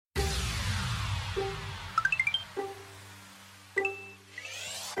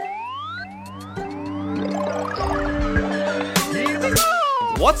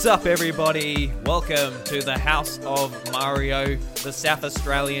What's up, everybody? Welcome to the House of Mario, the South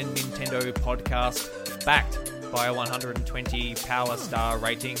Australian Nintendo podcast, backed by a 120 Power Star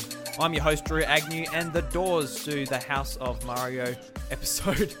rating. I'm your host, Drew Agnew, and the doors to the House of Mario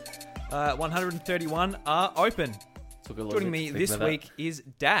episode 131 are open. Joining me this week is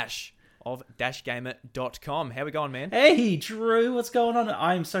Dash of dashgamer.com. How we going, man? Hey, Drew, what's going on?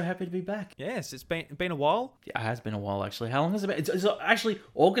 I'm so happy to be back. Yes, it's been a while. Yeah, it has been a while, actually. How long has it been? It's actually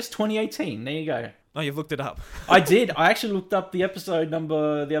August 2018. There you go. Oh, you've looked it up. I did. I actually looked up the episode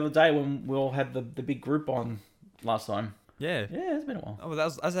number the other day when we all had the big group on last time. Yeah. Yeah, it's been a while. Oh, that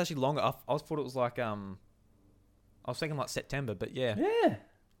was actually longer. I thought it was like, I was thinking like September, but yeah. Yeah.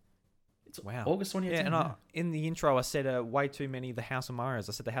 It's wow. August 2018. Yeah, and in the intro, I said way too many The House of Marios.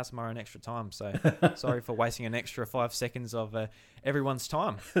 I said The House of Mario an extra time, so sorry for wasting an extra 5 seconds of everyone's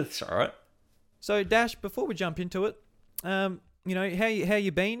time. That's all right. So, Dash, before we jump into it, how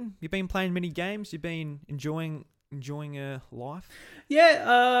you been? You've been playing many games. You've been enjoying life.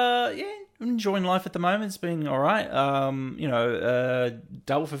 Yeah, I'm enjoying life at the moment. It's been all right.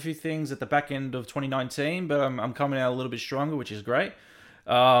 Dealt with a few things at the back end of 2019, but I'm coming out a little bit stronger, which is great.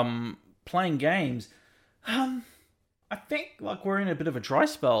 Playing games. I think like we're in a bit of a dry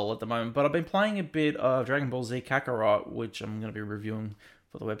spell at the moment, but I've been playing a bit of Dragon Ball Z Kakarot, which I'm going to be reviewing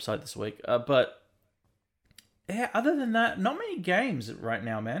for the website this week. But yeah, other than that, not many games right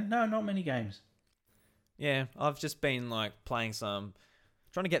now, man. No, not many games. Yeah, I've just been like trying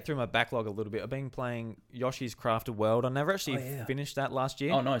to get through my backlog a little bit. I've been playing Yoshi's Crafted World. I never actually finished that last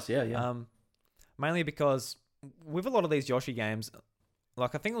year. Oh, nice. Yeah. Mainly because with a lot of these Yoshi games,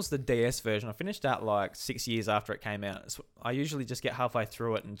 like I think it was the DS version, I finished that like 6 years after it came out. So I usually just get halfway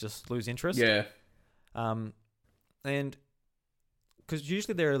through it and just lose interest. Yeah. And because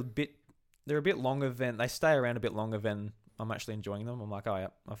usually they're a bit longer than, they stay around a bit longer than I'm actually enjoying them. I'm like, oh yeah,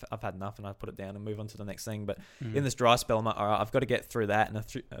 I've had enough, and I put it down and move on to the next thing. But in this dry spell, I'm like, all right, I've got to get through that and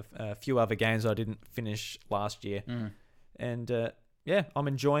a few other games I didn't finish last year. And I'm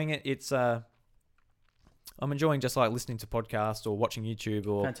enjoying it. I'm enjoying just like listening to podcasts or watching YouTube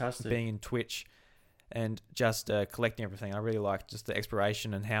or being in Twitch and just collecting everything. I really like just the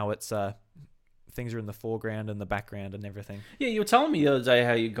exploration and how it's things are in the foreground and the background and everything. Yeah, you were telling me the other day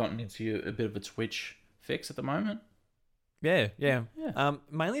how you've gotten into a bit of a Twitch fix at the moment. Yeah.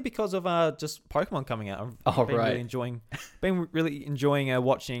 Mainly because of just Pokemon coming out. I've been really enjoying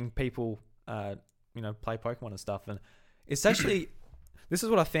watching people play Pokemon and stuff. And it's actually this is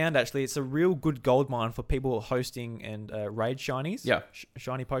what I found, actually. It's a real good goldmine for people hosting and raid shinies. Yeah.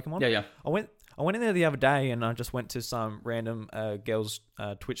 Shiny Pokemon. Yeah. I went in there the other day and I just went to some random girl's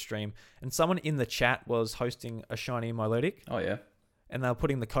Twitch stream, and someone in the chat was hosting a shiny Milotic. Oh, yeah. And they were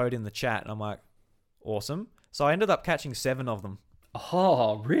putting the code in the chat, and I'm like, awesome. So I ended up catching 7 of them.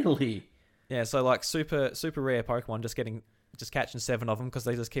 Oh, really? Yeah, so like super rare Pokemon, just catching 7 of them because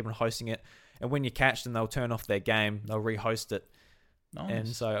they just keep on hosting it. And when you catch them, they'll turn off their game. They'll rehost it. Nice. And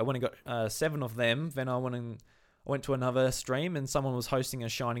so I went and got 7 of them. Then I went to another stream and someone was hosting a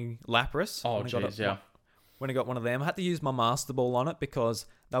shiny Lapras. Oh, jeez, yeah. When I got one of them, I had to use my Master Ball on it because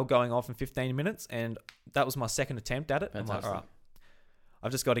they were going off in 15 minutes, and that was my second attempt at it. Fantastic. I'm like, all right,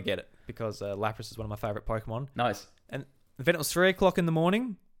 I've just got to get it because Lapras is one of my favourite Pokemon. Nice. And then it was 3 o'clock in the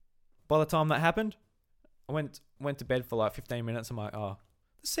morning. By the time that happened, I went to bed for like 15 minutes. I'm like, oh,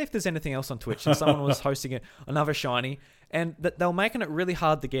 let's see if there's anything else on Twitch. And someone was hosting another shiny, and they were making it really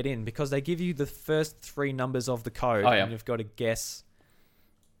hard to get in because they give you the first 3 numbers of the code, and you've got to guess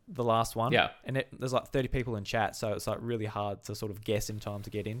the last one. Yeah. And there's like 30 people in chat, so it's like really hard to sort of guess in time to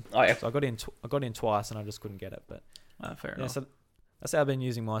get in. Oh, yeah. So I got in twice, and I just couldn't get it. But fair enough. So that's how I've been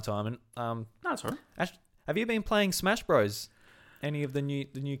using my time. And that's all right. Have you been playing Smash Bros? Any of the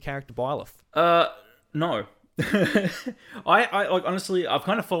new character Byleth? No. I like, honestly, I've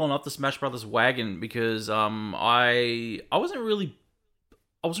kind of fallen off the Smash Brothers wagon because I wasn't really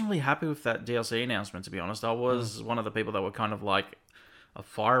happy with that DLC announcement, to be honest. I was one of the people that were kind of like, a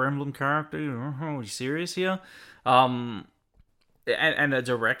Fire Emblem character? Are you serious here? And a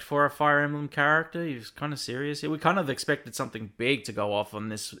direct for a Fire Emblem character? He was kind of serious here. We kind of expected something big to go off on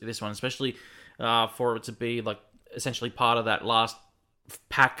this one, especially for it to be like essentially part of that last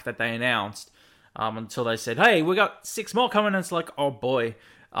pack that they announced. Until they said, hey, we got 6 more coming, and it's like, oh boy.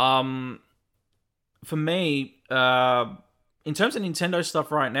 For me, in terms of Nintendo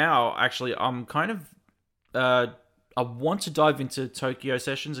stuff right now, actually, I'm kind of, I want to dive into Tokyo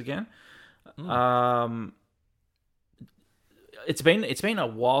Sessions again. It's been a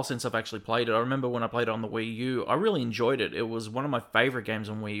while since I've actually played it. I remember when I played it on the Wii U, I really enjoyed it. It was one of my favorite games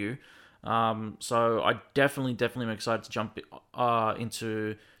on Wii U. So I definitely am excited to jump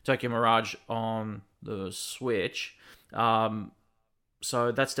into Tokyo Mirage on the Switch.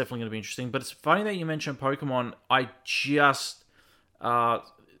 So that's definitely going to be interesting. But it's funny that you mentioned Pokemon.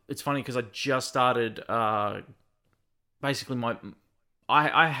 It's funny because I just started. Basically,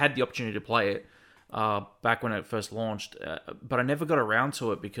 I had the opportunity to play it back when it first launched, but I never got around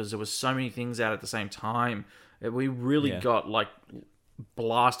to it because there was so many things out at the same time. We really got like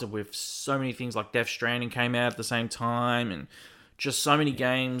blasted with so many things, like Death Stranding came out at the same time, and just so many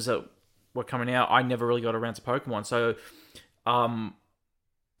games that were coming out. I never really got around to Pokemon, so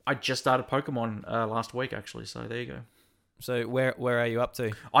I just started Pokemon last week actually. So there you go. So where are you up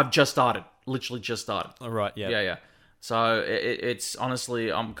to? I've just started, literally just started. Oh, right, yeah. Yeah. So it's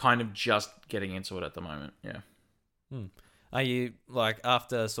honestly, I'm kind of just getting into it at the moment. Yeah. Are you like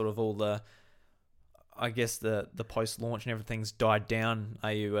after sort of all the, I guess the post-launch and everything's died down?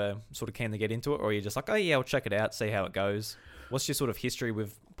 Are you sort of keen to get into it, or are you just like, oh yeah, I'll check it out, see how it goes? What's your sort of history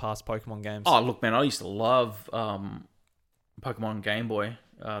with past Pokemon games? Oh look, man, I used to love Pokemon Game Boy,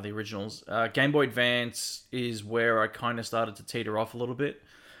 the originals. Game Boy Advance is where I kind of started to teeter off a little bit.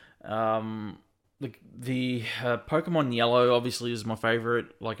 The Pokemon Yellow obviously is my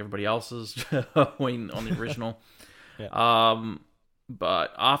favorite, like everybody else's on the original. Yeah.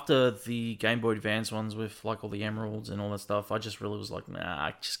 But after the Game Boy Advance ones with like all the emeralds and all that stuff, I just really was like, nah,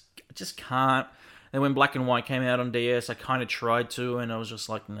 I just can't. And when Black and White came out on DS, I kind of tried to, and I was just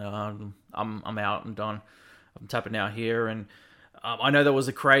like, no, I'm out, I'm done. I'm tapping out here. And I know there was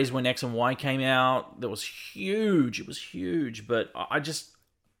a craze when X and Y came out. That was huge. It was huge, but I just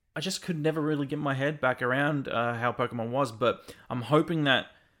could never really get my head back around how Pokemon was. But I'm hoping that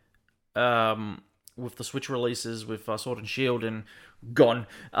with the Switch releases with Sword and Shield and Gone,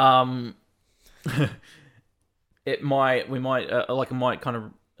 it might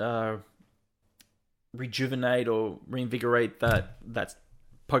kind of rejuvenate or reinvigorate that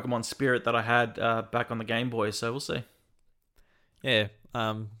Pokemon spirit that I had back on the Game Boy. So we'll see. Yeah,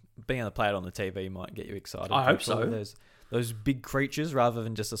 being able to play it on the TV might get you excited. I hope so. There's those big creatures rather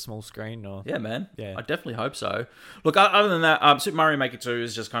than just a small screen. Or yeah, man. Yeah, I definitely hope so. Look, other than that, Super Mario Maker 2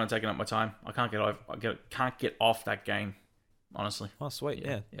 is just kind of taking up my time. I can't get off that game, honestly. Oh, sweet.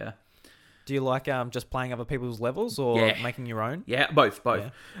 Yeah. Yeah. Do you like just playing other people's levels or making your own? Yeah, both.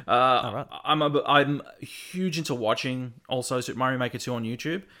 Yeah. Right. I'm huge into watching also Super Mario Maker 2 on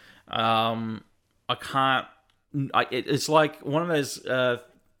YouTube. It's like one of those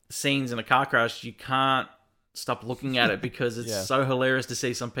scenes in a car crash. You can't stop looking at it because it's so hilarious to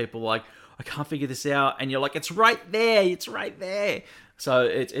see some people like, I can't figure this out, and you're like, it's right there. So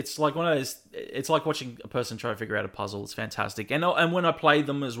it's like one of those. It's like watching a person try to figure out a puzzle. It's fantastic, and when I play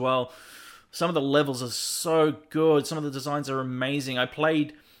them as well, some of the levels are so good. Some of the designs are amazing. I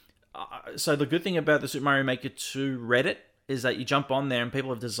played. So the good thing about the Super Mario Maker 2 Reddit is that you jump on there and people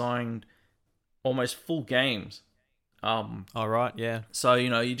have designed almost full games. All right, yeah. So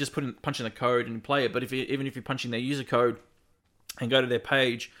you just punch in the code and you play it. But even if you're punching their user code and go to their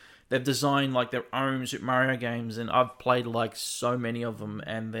page, they've designed like their own Super Mario games, and I've played like so many of them,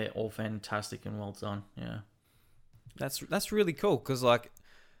 and they're all fantastic and well done. Yeah, that's really cool because like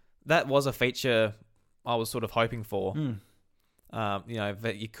that was a feature I was sort of hoping for.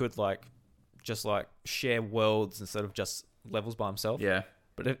 That you could like just like share worlds instead of just levels by himself. Yeah.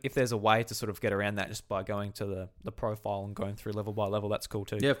 But if there's a way to sort of get around that just by going to the profile and going through level by level, that's cool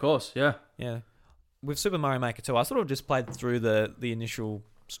too. Yeah, of course. Yeah. Yeah. With Super Mario Maker 2, I sort of just played through the initial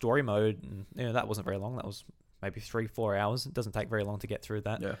story mode, and that wasn't very long. That was maybe 3-4 hours. It doesn't take very long to get through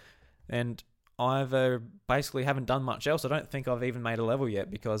that. Yeah. And I've basically haven't done much else. I don't think I've even made a level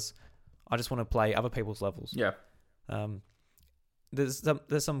yet because I just want to play other people's levels. Yeah. There's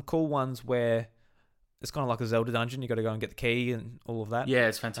some cool ones where it's kind of like a Zelda dungeon. You got to go and get the key and all of that. Yeah,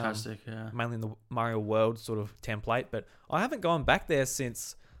 it's fantastic. Mainly in the Mario World sort of template, but I haven't gone back there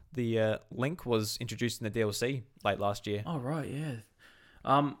since the Link was introduced in the DLC late last year. Oh right, yeah.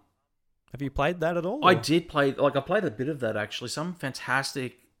 Have you played that at all? I did play. Like I played a bit of that actually. Some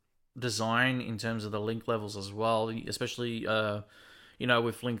fantastic design in terms of the Link levels as well, especially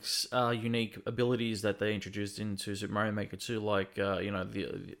with Link's unique abilities that they introduced into Super Mario Maker 2, like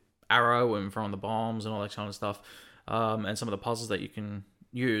the arrow and throwing the bombs and all that kind of stuff, and some of the puzzles that you can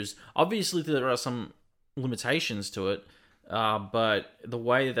use. Obviously, there are some limitations to it, but the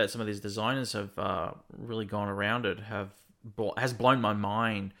way that some of these designers have really gone around it has blown my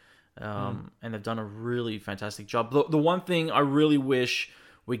mind, and they've done a really fantastic job. The one thing I really wish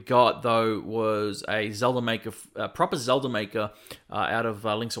we got though was a proper Zelda Maker out of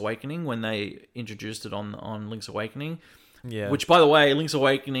Link's Awakening when they introduced it on Link's Awakening. Yeah. Which, by the way, Link's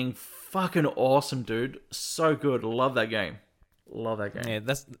Awakening, fucking awesome, dude. So good. Love that game. Love that game.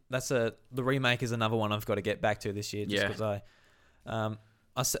 Yeah, the remake is another one I've got to get back to this year, just because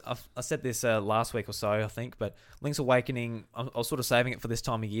I said this last week or so, I think, but Link's Awakening, I was sort of saving it for this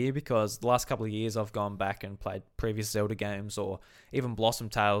time of year because the last couple of years I've gone back and played previous Zelda games or even Blossom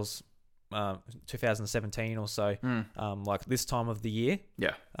Tales 2017 or so, like this time of the year.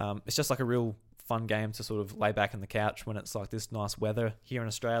 Yeah. It's just like a real fun game to sort of lay back on the couch when it's like this nice weather here in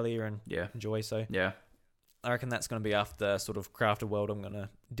Australia and enjoy. So yeah, I reckon that's going to be after sort of Crafted World. I'm going to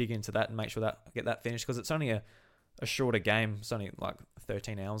dig into that and make sure that I get that finished because it's only a shorter game. It's only like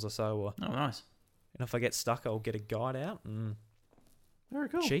 13 hours or so. Or, oh, nice. And if I get stuck, I'll get a guide out and very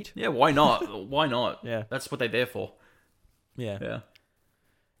cool. Cheat. Yeah, why not? Why not? Yeah. That's what they're there for. Yeah. Yeah.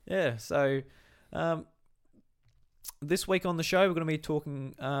 Yeah, so this week on the show, we're going to be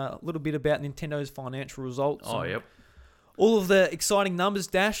talking a little bit about Nintendo's financial results. Oh, yep. All of the exciting numbers,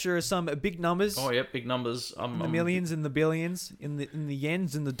 Dash. There are some big numbers. Oh, yep, big numbers. In the millions, in the billions, in the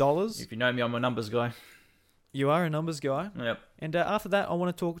yens, in the dollars. If you know me, I'm a numbers guy. You are a numbers guy. Yep. And after that, I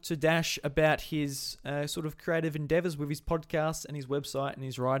want to talk to Dash about his sort of creative endeavors with his podcast and his website and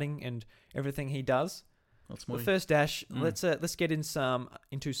his writing and everything he does. But first, Dash, let's get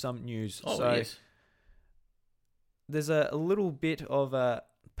into some news. Oh, so yes. There's a little bit of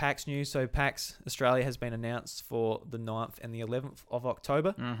PAX news. So PAX Australia has been announced for the 9th and the 11th of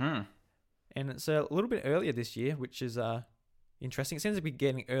October. Mm-hmm. And it's a little bit earlier this year, which is interesting. It seems to be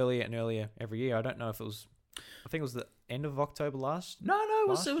getting earlier and earlier every year. I don't know if it was... I think it was the end of October last. No, it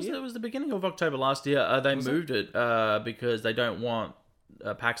was the beginning of October last year. They moved it because they don't want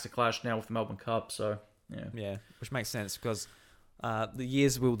PAX to clash now with the Melbourne Cup. So yeah, which makes sense because the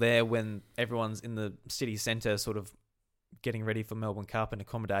years we were there when everyone's in the city centre, sort of getting ready for Melbourne Cup and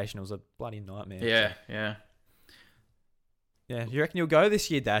accommodation, it was a bloody nightmare. Yeah. Yeah, you reckon you'll go this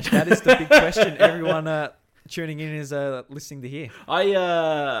year, Dash? That is the big question. Everyone tuning in is listening to hear.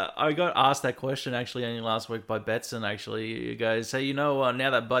 I got asked that question actually only last week by Betson. Actually, you guys say, now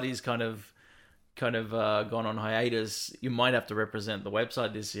that Buddy's kind of gone on hiatus, you might have to represent the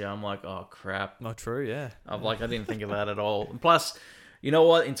website this year. I'm like, oh crap. Not true, yeah. I'm like, I didn't think of that at all. And plus, you know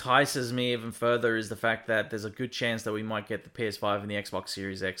what entices me even further is the fact that there's a good chance that we might get the PS5 and the Xbox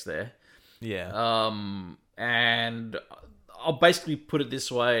Series X there. Yeah. And I'll basically put it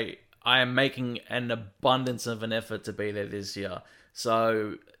this way. I am making an abundance of an effort to be there this year.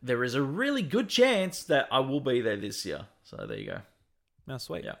 So there is a really good chance that I will be there this year. So there you go. Oh,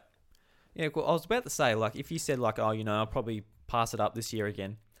 sweet. Yeah. Yeah, cool. I was about to say, like, if you said, like, oh, I'll probably pass it up this year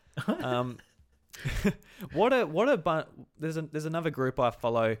again. There's another group I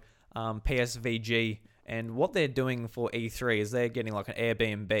follow, PSVG, and what they're doing for E3 is they're getting like an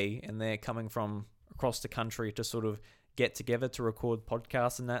Airbnb, and they're coming from across the country to sort of get together to record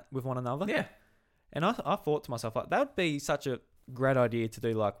podcasts and that with one another. Yeah. And I thought to myself, like, that would be such a great idea to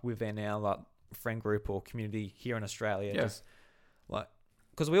do, like, with our now, like, friend group or community here in Australia. Yeah. Just, like,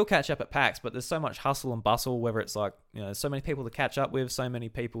 because we all catch up at PAX, but there's so much hustle and bustle, whether it's like, so many people to catch up with, so many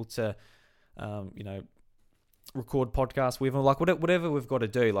people to, record podcasts with, or like whatever we've got to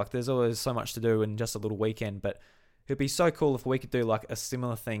do. Like, there's always so much to do in just a little weekend, but it'd be so cool if we could do like a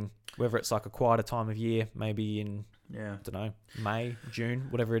similar thing, whether it's like a quieter time of year, maybe in, I don't know, May, June,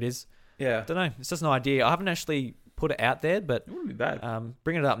 whatever it is. Yeah. I don't know. It's just an idea. I haven't actually put it out there, but it wouldn't be bad.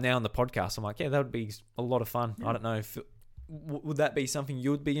 Bringing it up now on the podcast, I'm like, yeah, that would be a lot of fun. Yeah. I don't know if would that be something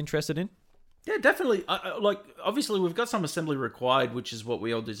you would be interested in? Yeah, definitely. Like, obviously, we've got some assembly required, which is what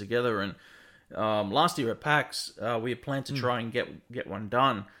we all do together. And last year at PAX, we had planned to try and get one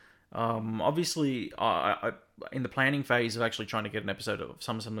done. Obviously, I in the planning phase of actually trying to get an episode of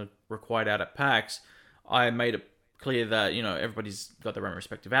some assembly required out at PAX, I made it clear that everybody's got their own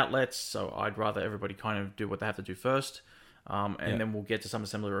respective outlets, so I'd rather everybody kind of do what they have to do first, and then we'll get to some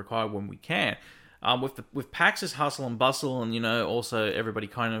assembly required when we can. With PAX's hustle and bustle, and also everybody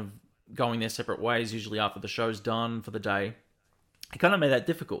kind of going their separate ways, usually after the show's done for the day, it kind of made that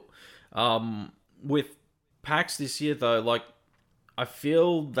difficult. With PAX this year, though, like, I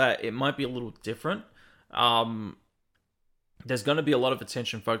feel that it might be a little different. There's going to be a lot of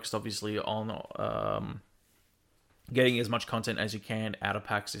attention focused, obviously, on getting as much content as you can out of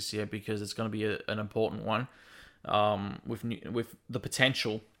PAX this year, because it's going to be an important one, with the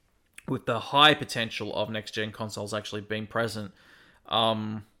potential, with the high potential of next-gen consoles actually being present.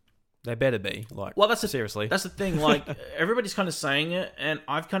 They better be. Like, well, seriously. That's the thing. Like, everybody's kind of saying it, and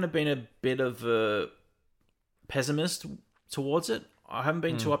I've kind of been a bit of a pessimist towards it. I haven't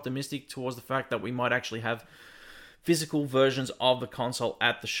been too optimistic towards the fact that we might actually have physical versions of the console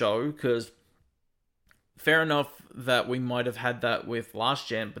at the show, because fair enough that we might have had that with last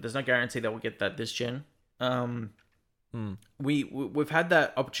gen, but there's no guarantee that we'll get that this gen. We've had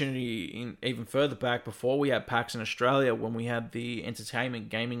that opportunity in even further back before we had PAX in Australia, when we had the Entertainment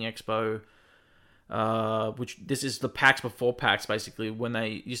Gaming Expo, which this is the PAX before PAX, basically, when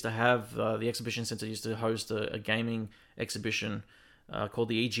they used to have the exhibition center used to host a gaming exhibition called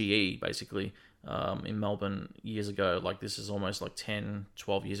the EGE, basically, in Melbourne years ago. Like, this is almost like 10,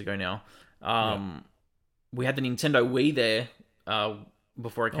 12 years ago now. We had the Nintendo Wii there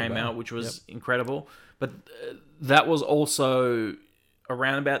before it came out, which was incredible. But that was also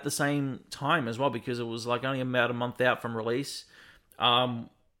around about the same time as well, because it was like only about a month out from release.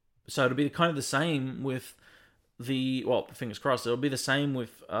 So it'll be kind of the same with fingers crossed, it'll be the same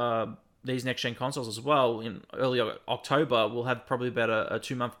with these next-gen consoles as well. In early October, we'll have probably about a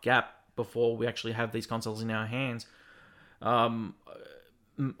 2-month gap before we actually have these consoles in our hands.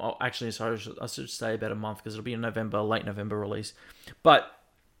 Actually, sorry, I should say about a month, because it'll be a late November release. But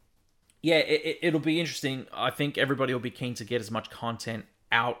yeah, it'll be interesting. I think everybody will be keen to get as much content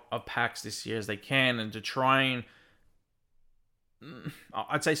out of PAX this year as they can, and to try and,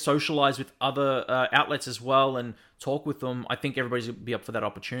 I'd say, socialize with other outlets as well and talk with them. I think everybody's going to be up for that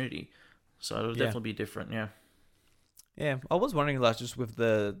opportunity. So it'll definitely be different, yeah. Yeah, I was wondering, like, just with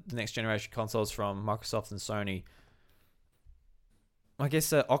the next generation consoles from Microsoft and Sony, I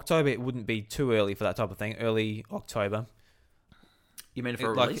guess October, it wouldn't be too early for that type of thing. Early October. You mean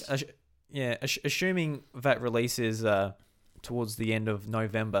for a release? Assuming that release is towards the end of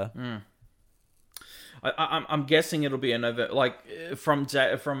November. I'm guessing it'll be a November. Like, from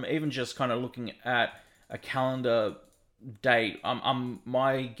even just kind of looking at a calendar date,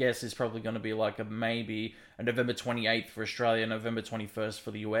 my guess is probably going to be like maybe a November 28th for Australia, November 21st for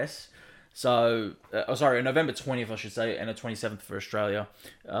the US. So, November 20th, I should say, and a 27th for Australia.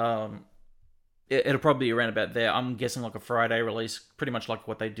 It'll probably be around about there. I'm guessing like a Friday release, pretty much like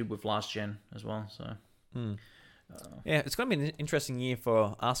what they did with last gen as well. So, yeah, it's going to be an interesting year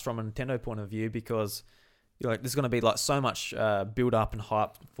for us from a Nintendo point of view, because there's going to be like so much build up and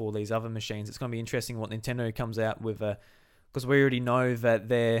hype for these other machines. It's going to be interesting what Nintendo comes out with, because we already know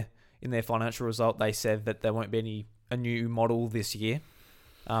that in their financial result, they said that there won't be a new model this year.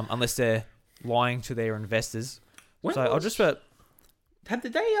 Unless they're lying to their investors.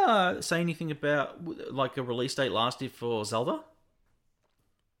 Did they say anything about like a release date last year for Zelda?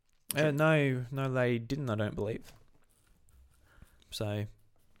 No, they didn't. I don't believe. So,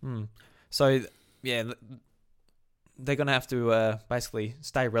 yeah, they're gonna have to basically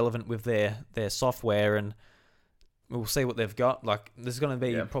stay relevant with their software, and we'll see what they've got. Like, there's gonna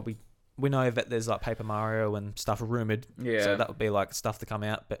be probably. We know that there's like Paper Mario and stuff rumored, so that would be like stuff to come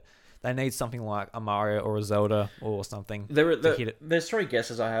out. But they need something like a Mario or a Zelda or something to hit it. There's 3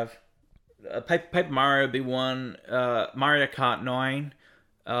 guesses I have. Paper Mario would be one. Mario Kart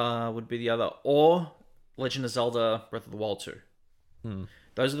 9 would be the other, or Legend of Zelda Breath of the Wild 2.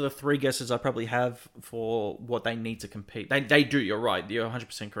 Those are the 3 guesses I probably have for what they need to compete. They do. You're right. You're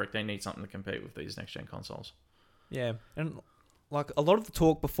 100% correct. They need something to compete with these next gen consoles. Yeah, and like a lot of the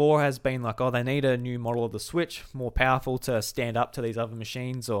talk before has been like, they need a new model of the Switch, more powerful to stand up to these other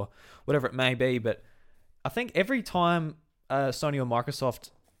machines or whatever it may be. But I think every time Sony or Microsoft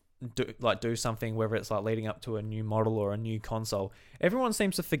do something, whether it's like leading up to a new model or a new console, everyone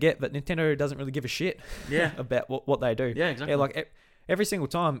seems to forget that Nintendo doesn't really give a shit about what they do. Yeah, exactly. Yeah, like every single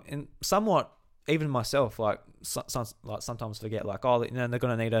time, and somewhat even myself, like sometimes forget like, they're going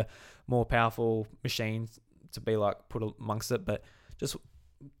to need a more powerful machine to be like put amongst it. But just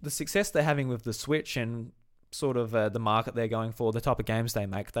the success they're having with the Switch and sort of the market they're going for, the type of games they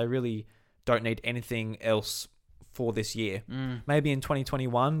make, they really don't need anything else for this year. Maybe in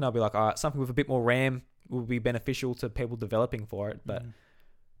 2021 they'll be like, all right, something with a bit more RAM will be beneficial to people developing for it. But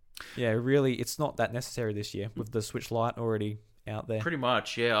yeah, really it's not that necessary this year with the Switch Lite already out there. Pretty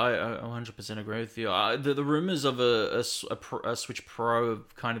much, yeah. I 100% agree with you. The rumors of a Switch Pro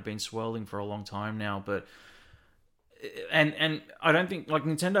have kind of been swirling for a long time now, but and I don't think, like,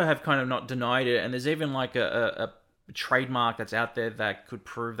 Nintendo have kind of not denied it, and there's even like a trademark that's out there that could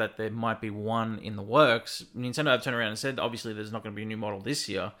prove that there might be one in the works. Nintendo have turned around and said obviously there's not going to be a new model this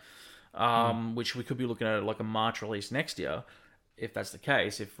year, which we could be looking at like a March release next year if that's the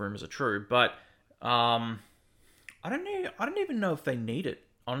case, if rumors are true. But I don't even know if they need it,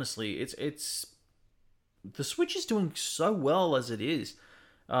 honestly. It's the Switch is doing so well as it is.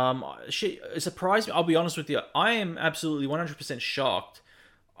 It surprised me. I'll be honest with you. I am absolutely 100% shocked.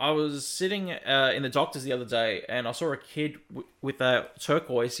 I was sitting in the doctor's the other day, and I saw a kid with a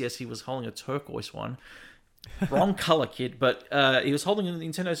turquoise. Yes, he was holding a turquoise one. Wrong color, kid, but he was holding a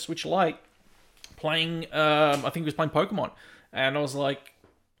Nintendo Switch Lite, playing. I think he was playing Pokemon, and I was like,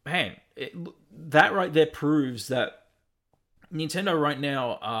 man, that right there proves that Nintendo right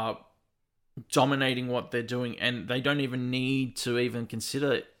now are dominating what they're doing, and they don't even need to even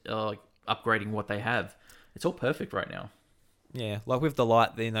consider upgrading what they have. It's all perfect right now. Yeah, like with the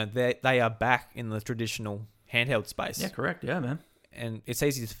Lite, they are back in the traditional handheld space. Yeah, correct. Yeah, man. And it's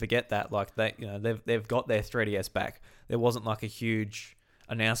easy to forget that, like they've got their 3DS back. There wasn't like a huge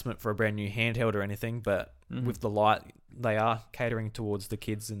announcement for a brand new handheld or anything, but with the Lite, they are catering towards the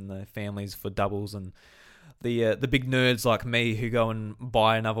kids and the families for doubles and the big nerds like me who go and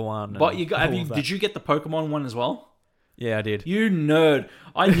buy another one. But did you get the Pokemon one as well? Yeah, I did. You nerd.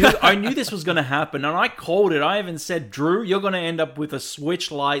 I knew this was going to happen, and I called it. I even said, Drew, you're going to end up with a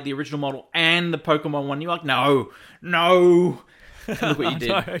Switch Lite, the original model, and the Pokemon one. You're like, no. And look what you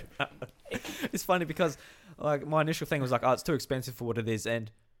did. It's funny because like my initial thing was like, oh, it's too expensive for what it is, and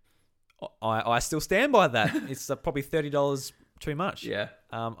I still stand by that. It's probably $30 too much. Yeah.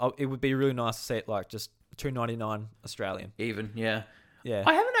 It would be really nice to see it like just $2.99 Australian. Even, yeah. Yeah.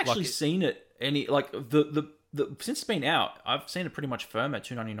 I haven't actually seen it any like the since it's been out. I've seen it pretty much firm at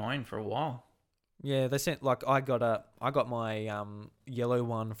 $2.99 for a while. Yeah, they sent like I got my yellow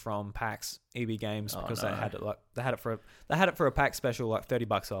one from PAX EB Games because they had it for a PAX special like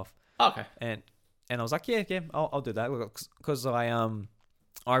 $30 off. Okay. And I was like, yeah, I'll do that because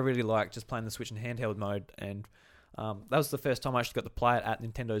I really like just playing the Switch in handheld mode, and that was the first time I actually got to play it at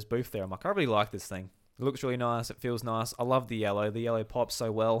Nintendo's booth there. I'm like, I really like this thing. It looks really nice. It feels nice. I love the yellow. The yellow pops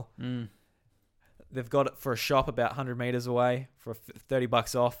so well. They've got it for a shop about 100 meters away for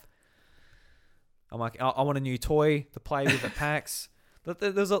 $30 off. I'm like, I want a new toy to play with at PAX.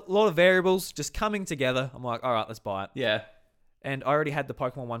 There's a lot of variables just coming together. I'm like, all right, let's buy it. Yeah. And I already had the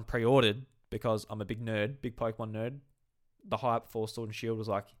Pokemon one pre-ordered because I'm a big Pokemon nerd. The hype for Sword and Shield was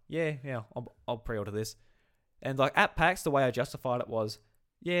like, yeah, I'll pre-order this. And like at PAX, the way I justified it was,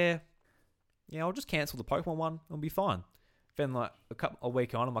 yeah, I'll just cancel the Pokemon one. It'll be fine. Then like a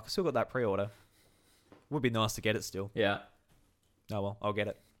week on, I'm like, I still got that pre-order. Would be nice to get it still. Yeah. Oh well, I'll get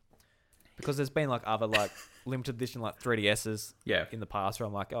it. Because there's been like other like limited edition like 3DSs in the past where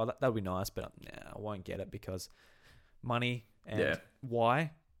I'm like, oh, that would be nice, but I won't get it because money and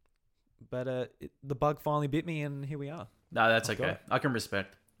why. But the bug finally bit me, and here we are. No, that's okay. I can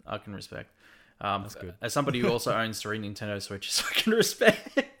respect. That's good. As somebody who also owns 3 Nintendo Switches, I can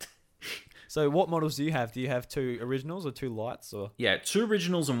respect. So what models do you have? Do you have 2 originals or 2 lights? Or 2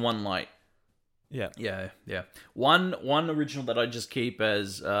 originals and 1 light. Yeah. One original that I just keep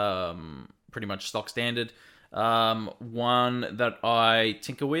as pretty much stock standard. One that I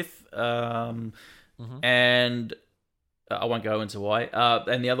tinker with, and I won't go into why.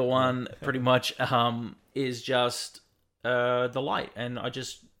 And the other one pretty much is just the light, and I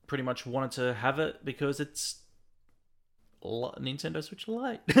just pretty much wanted to have it because it's Nintendo Switch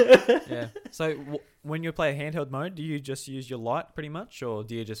Lite. Yeah. So when you play handheld mode, do you just use your light pretty much, or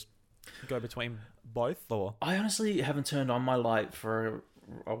do you just go between both? Or I honestly haven't turned on my light for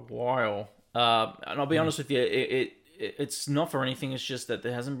a while, and I'll be honest with you, it's not for anything. It's just that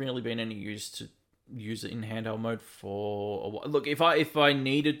there hasn't really been any use to use it in handheld mode for a while. Look, if I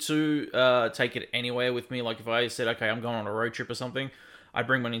needed to take it anywhere with me, like if I said, okay, I'm going on a road trip or something, I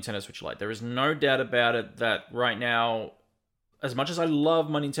bring my Nintendo Switch Lite. There is no doubt about it that right now, as much as I love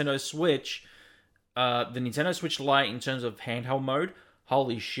my Nintendo Switch, the Nintendo Switch Lite in terms of handheld mode,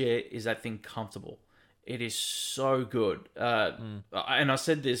 holy shit, is that thing comfortable. It is so good. And I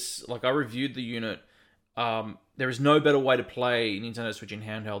said this, like I reviewed the unit. There is no better way to play Nintendo Switch in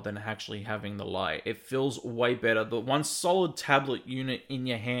handheld than actually having the Lite. It feels way better. The one solid tablet unit in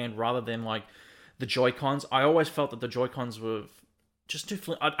your hand rather than like the Joy-Cons. I always felt that the Joy-Cons were just too...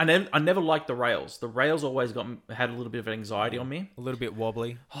 I never liked the rails. The rails always had a little bit of anxiety on me. A little bit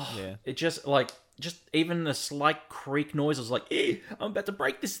wobbly. Yeah. It just even a slight creak noise, I was like, I'm about to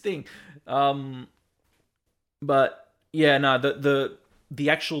break this thing. But yeah, no, the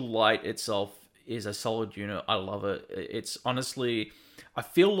actual light itself is a solid unit. I love it. It's honestly, I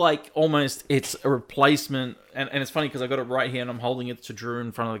feel like almost it's a replacement, and it's funny because I got it right here and I'm holding it to Drew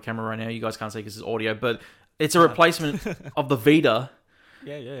in front of the camera right now. You guys can't see because it's audio, but it's a replacement of the Vita.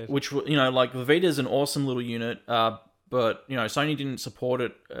 Yeah. Which, like the Vita is an awesome little unit, but Sony didn't support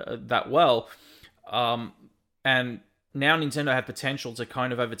it that well. And now Nintendo have potential to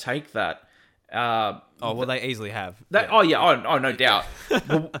kind of overtake that. They easily have. No doubt.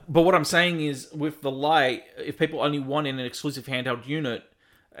 but what I'm saying is, with the Lite, if people only want an exclusive handheld unit,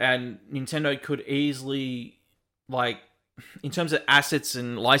 and Nintendo could easily, like, in terms of assets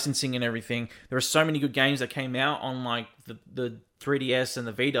and licensing and everything, there are so many good games that came out on like the 3DS and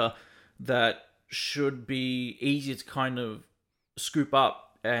the Vita that should be easy to kind of scoop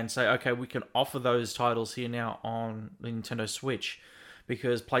up and say, okay, we can offer those titles here now on the Nintendo Switch,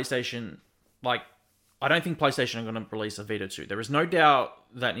 because PlayStation, like, I don't think PlayStation are going to release a Vita 2. There is no doubt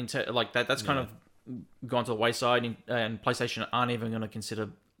that Nintendo, like that's kind of gone to the wayside, and PlayStation aren't even going to consider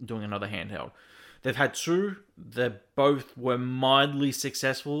doing another handheld. They've had two. They both were mildly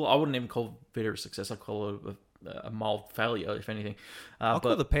successful. I wouldn't even call Vita a success. I'd call it a mild failure, if anything. I'll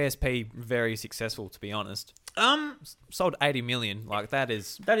call the PSP very successful, to be honest. Sold 80 million. Like, that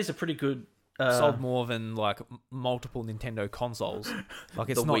is a pretty good. Sold more than like multiple Nintendo consoles. Like,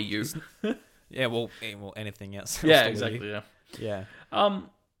 it's the not Wii U. Yeah, well, anything else. Yeah, exactly. Yeah.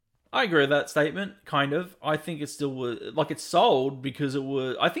 I agree with that statement, kind of. I think it still was... Like, it sold because it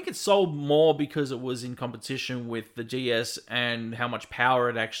was... I think it sold more because it was in competition with the DS and how much power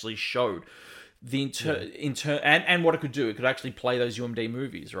it actually showed. And what it could do. It could actually play those UMD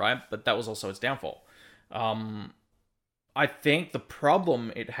movies, right? But that was also its downfall. I think the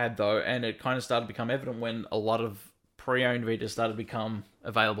problem it had, though, and it kind of started to become evident when a lot of pre-owned Vitas started to become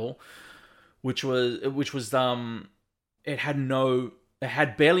available, which was it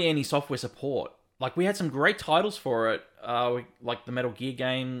had barely any software support. Like, we had some great titles for it, like the Metal Gear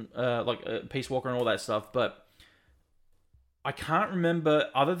game, Peace Walker and all that stuff, but I can't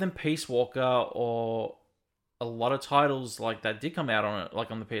remember, other than Peace Walker or a lot of titles like that did come out on it, like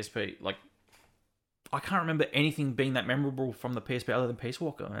on the PSP. Like, I can't remember anything being that memorable from the PSP other than Peace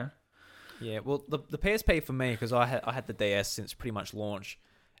Walker, man. Yeah, well, the PSP for me, because I had the DS since pretty much launch,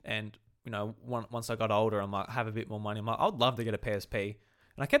 and once I got older, I'm like, have a bit more money. I'm like, I'd love to get a PSP.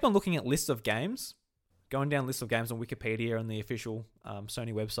 And I kept on looking at lists of games, going down lists of games on Wikipedia and the official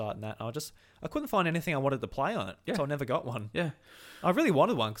Sony website and that. And I couldn't find anything I wanted to play on it, so I never got one. Yeah, I really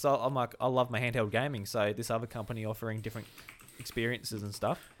wanted one because I'm like, I love my handheld gaming. So this other company offering different experiences and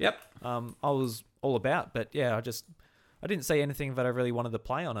stuff. Yep. I was all about, but yeah, I didn't see anything that I really wanted to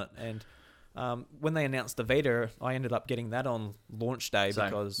play on it. And when they announced the Vita, I ended up getting that on launch day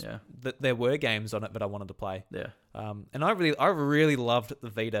because there were games on it that I wanted to play. Yeah. And I really loved the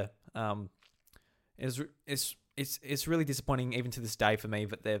Vita. It's really disappointing even to this day for me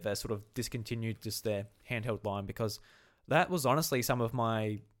that they've sort of discontinued just their handheld line, because that was honestly some of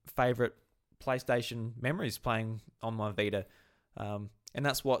my favorite PlayStation memories playing on my Vita. And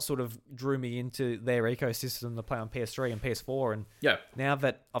that's what sort of drew me into their ecosystem to play on PS3 and PS4. And now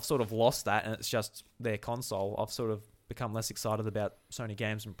that I've sort of lost that and it's just their console, I've sort of become less excited about Sony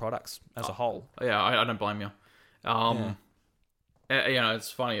games and products as a whole. Yeah, I don't blame you.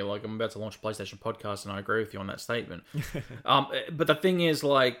 It's funny, like, I'm about to launch a PlayStation podcast and I agree with you on that statement. But the thing is,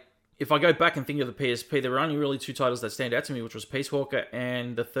 like, if I go back and think of the PSP, there were only really two titles that stand out to me, which was Peace Walker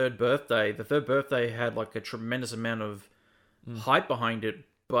and The Third Birthday. The Third Birthday had, like, a tremendous amount of hype behind it,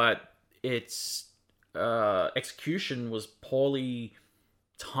 but its execution was poorly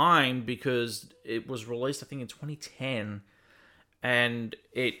timed because it was released, I think, in 2010, and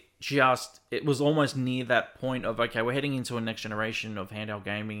it was almost near that point of, okay, we're heading into a next generation of handheld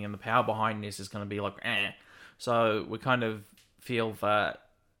gaming, and the power behind this is going to be like, so we kind of feel that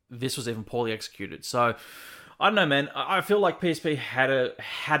this was even poorly executed. So I don't know, man. I feel like PSP had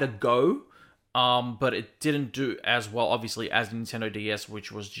a go. But it didn't do as well, obviously, as Nintendo DS,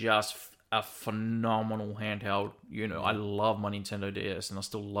 which was just a phenomenal handheld. I love my Nintendo DS, and I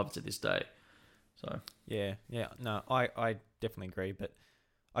still love it to this day. So yeah, no, I definitely agree. But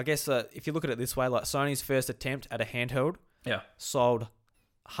I guess if you look at it this way, like, Sony's first attempt at a handheld, sold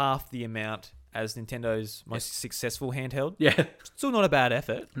half the amount as Nintendo's most successful handheld. Yeah, still not a bad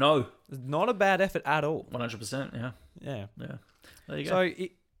effort. No, not a bad effort at all. 100%. Yeah. There you go. So.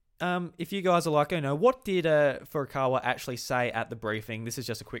 If you guys are like, what did Furukawa actually say at the briefing? This is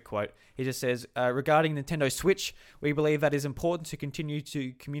just a quick quote. He just says, regarding Nintendo Switch, we believe that it is important to continue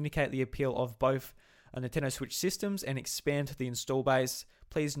to communicate the appeal of both Nintendo Switch systems and expand the install base.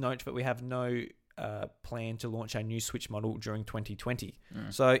 Please note that we have no plan to launch a new Switch model during 2020.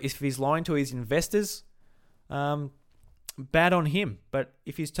 So if he's lying to his investors, bad on him. But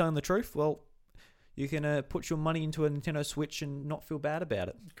if he's telling the truth, well, you can put your money into a Nintendo Switch and not feel bad about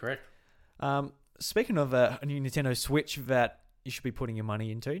it. Correct. Speaking of a new Nintendo Switch that you should be putting your money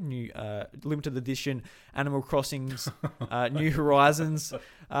into, new limited edition Animal Crossing's New Horizons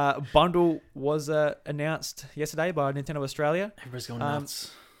bundle was announced yesterday by Nintendo Australia. Everybody's going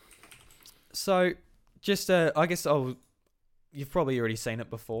nuts. So, just I guess you've probably already seen it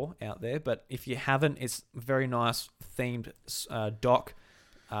before out there, but if you haven't, it's a very nice themed dock.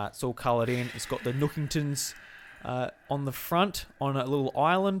 It's all coloured in. It's got the Nookingtons on the front on a little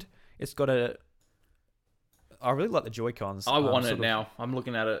island. It's got I really like the Joy-Cons. I want it now. I'm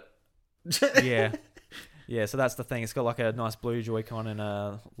looking at it. Yeah. Yeah, so that's the thing. It's got like a nice blue Joy-Con and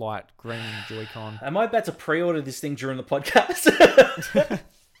a light green Joy-Con. Am I about to pre-order this thing during the podcast?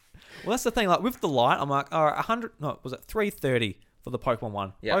 Well, that's the thing. Like with the light, I'm like, all right, 100. No, was it 330 for the Pokemon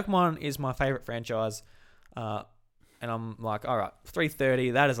one? Yeah. Pokemon is my favorite franchise, and I'm like, all right,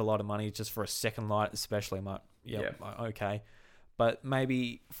 330. That is a lot of money just for a second light, especially. I'm like, yeah, okay, but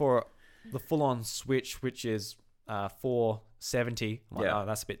maybe for the full-on Switch, which is 470. I'm like, oh,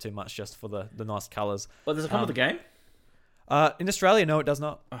 that's a bit too much just for the nice colors. Well, does it come with the game? In Australia, no, it does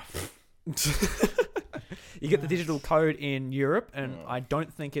not. You get the digital code in Europe, and I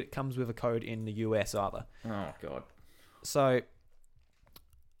don't think it comes with a code in the US either. Oh, God. So,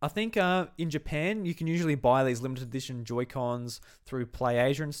 I think in Japan, you can usually buy these limited edition Joy-Cons through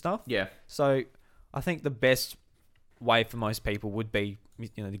PlayAsia and stuff. Yeah. So, I think the best way for most people would be,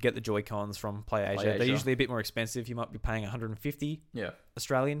 to get the Joy-Cons from PlayAsia. They're usually a bit more expensive. You might be paying 150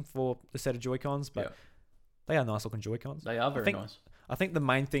 Australian for a set of Joy-Cons, but they are nice looking Joy-Cons. They are very nice. I think the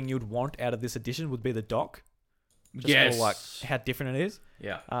main thing you'd want out of this edition would be the dock. Just for like how different it is.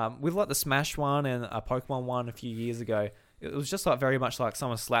 Yeah. With like the Smash one and a Pokemon one a few years ago, it was just like very much like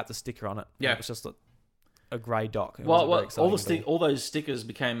someone slapped a sticker on it. Yeah. It was just a grey dock. All those stickers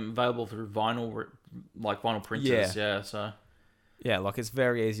became available through vinyl, like vinyl printers. Yeah. So. Yeah, like it's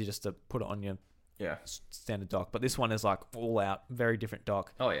very easy just to put it on your standard dock. But this one is like all out, very different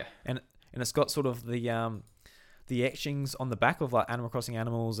dock. Oh yeah. And it's got sort of the etchings on the back of like Animal Crossing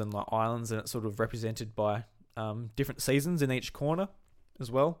animals and like islands, and it's sort of represented by different seasons in each corner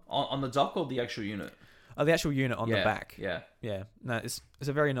as well. On the dock or the actual unit? The actual unit on the back. Yeah. Yeah. No, it's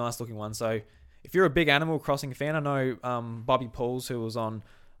a very nice looking one. So if you're a big Animal Crossing fan, I know Bobby Pauls, who was on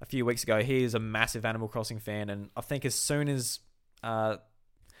a few weeks ago, he is a massive Animal Crossing fan, and I think as soon as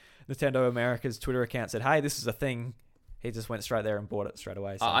Nintendo America's Twitter account said, hey, this is a thing, he just went straight there and bought it straight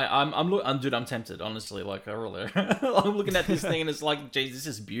away. So. I'm tempted, honestly. Like, I really, I'm looking at this thing and it's like, geez, this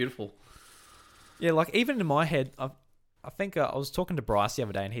is beautiful. Yeah, like even in my head, I think I was talking to Bryce the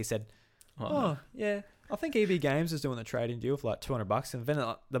other day, and he said, yeah, I think EB Games is doing the trading deal for like $200, and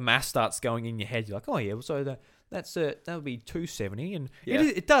then the math starts going in your head. You're like, oh yeah, so that would be $270, and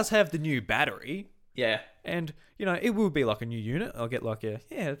it does have the new battery. Yeah. And, it will be like a new unit. I'll get like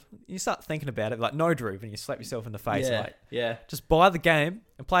you start thinking about it, like no Droop, and you slap yourself in the face. Just buy the game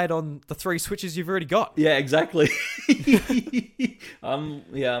and play it on the 3 Switches you've already got. Yeah, exactly. I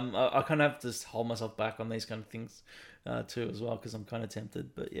kind of have to hold myself back on these kind of things too as well, because I'm kind of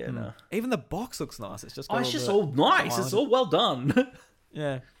tempted, but no. Even the box looks nice. It's just all nice. It's all well done.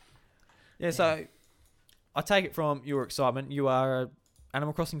 Yeah, so I take it from your excitement, you are a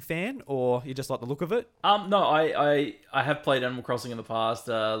Animal Crossing fan, or you just like the look of it? No, I have played Animal Crossing in the past.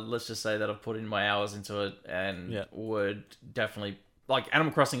 Let's just say that I've put in my hours into it, and would definitely like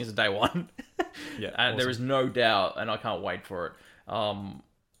Animal Crossing is a day one. Yeah, and awesome. there is no doubt, and I can't wait for it.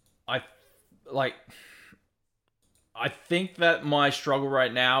 I think that my struggle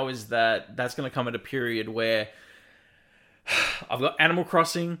right now is that that's going to come at a period where I've got Animal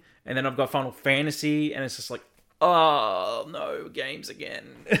Crossing, and then I've got Final Fantasy, and it's just like, oh no, games again.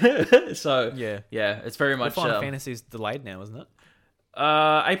 So yeah, it's very much. Final Fantasy's delayed now, isn't it?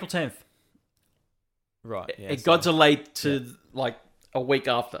 April 10th. Right. Yeah, it got delayed to like a week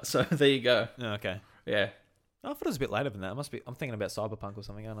after. So there you go. Oh, okay. Yeah. I thought it was a bit later than that. It must be. I'm thinking about Cyberpunk or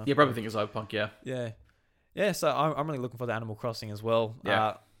something, aren't I? Yeah, probably think it's Cyberpunk. Yeah. Yeah. Yeah. So I'm really looking for the Animal Crossing as well.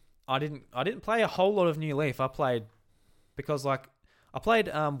 Yeah. I didn't play a whole lot of New Leaf. I played because like. I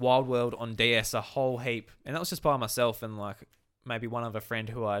played Wild World on DS a whole heap, and that was just by myself and like maybe one other friend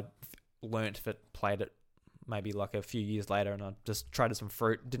who I learnt that played it maybe like a few years later, and I just traded some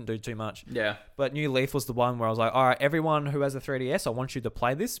fruit, didn't do too much. Yeah. But New Leaf was the one where I was like, all right, everyone who has a 3DS, I want you to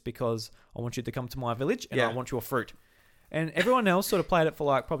play this because I want you to come to my village and I want your fruit. And everyone else sort of played it for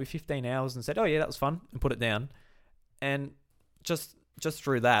like probably 15 hours and said, oh yeah, that was fun, and put it down. And just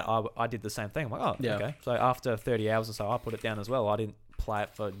through that, I did the same thing. I'm like, oh, okay. So after 30 hours or so, I put it down as well. I didn't play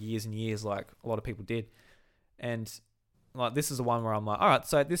it for years and years like a lot of people did. And like this is the one where I'm like, all right,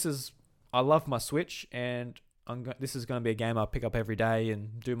 so I love my Switch, and this is going to be a game I pick up every day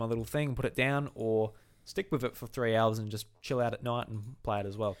and do my little thing, put it down, or stick with it for 3 hours and just chill out at night and play it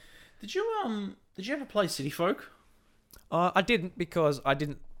as well. Did you ever play City Folk? I didn't, because a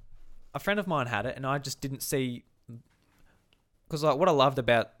friend of mine had it, and I just didn't see. Because like what I loved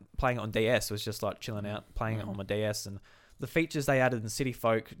about playing it on DS was just like chilling out, playing it on my DS, and the features they added in City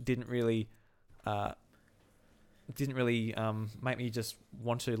Folk didn't really make me just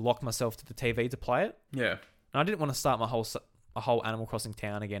want to lock myself to the TV to play it. Yeah. And I didn't want to start my whole a whole Animal Crossing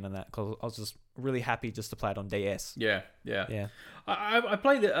town again and that, because I was just really happy just to play it on DS. Yeah. Yeah. I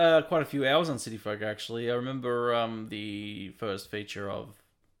played quite a few hours on City Folk, actually. I remember the first feature of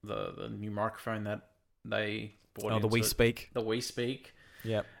the new microphone that they brought the Wii Speak. The Wii Speak.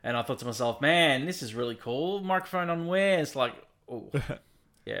 Yep. And I thought to myself, man, this is really cool. Microphone on where? It's like, oh,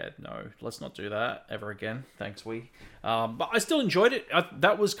 yeah, no, let's not do that ever again. Thanks, Wii. But I still enjoyed it.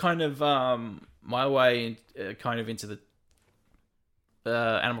 That was kind of my way kind of into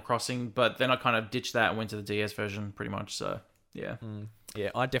the Animal Crossing, but then I kind of ditched that and went to the DS version pretty much, so yeah. Yeah,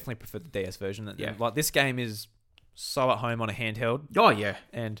 I definitely prefer the DS version. Yeah. Like, this game is so at home on a handheld. Oh, yeah.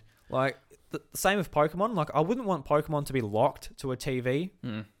 And, like, the same with Pokemon. Like, I wouldn't want Pokemon to be locked to a TV.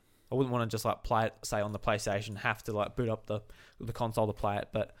 I wouldn't want to just, like, play it, say, on the PlayStation, have to, like, boot up the console to play it.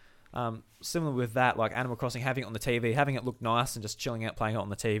 But similar with that, like, Animal Crossing, having it on the TV, having it look nice and just chilling out playing it on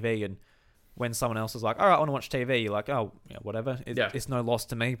the TV, and when someone else is like, all right, I want to watch TV, you're like, oh, yeah, whatever. It's no loss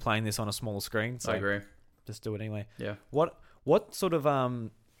to me playing this on a smaller screen. So I agree. Just do it anyway. Yeah. What sort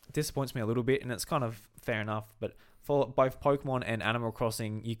of disappoints me a little bit, and it's kind of fair enough, but for both Pokemon and Animal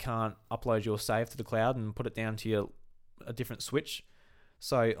Crossing, you can't upload your save to the cloud and put it down to a different Switch.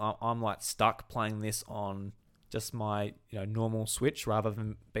 So I'm like stuck playing this on just my normal Switch rather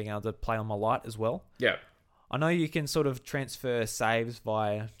than being able to play on my Lite as well. Yeah. I know you can sort of transfer saves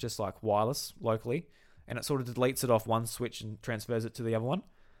via just like wireless locally, and it sort of deletes it off one Switch and transfers it to the other one.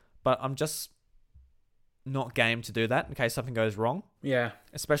 But I'm just not game to do that in case something goes wrong. Yeah.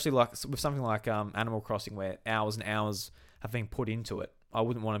 Especially like with something like Animal Crossing, where hours and hours have been put into it. I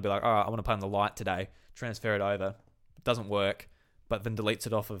wouldn't want to be like, all right, I want to play on the Lite today, transfer it over. It doesn't work, but then deletes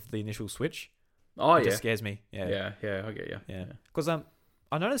it off of the initial Switch. Oh, It yeah. just scares me. Yeah. Yeah, I get you. Yeah. Because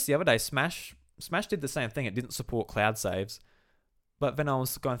I noticed the other day Smash did the same thing. It didn't support cloud saves. But then I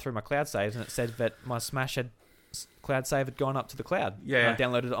was going through my cloud saves and it said that my Smash cloud save had gone up to the cloud. Yeah. And I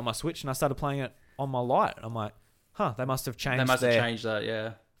downloaded it on my Switch and I started playing it on my Lite. I'm like, they must have changed that,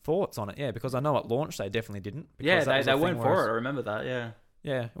 yeah. thoughts on it. Yeah, because I know at launch they definitely didn't. Yeah, they went for it. I remember that, yeah.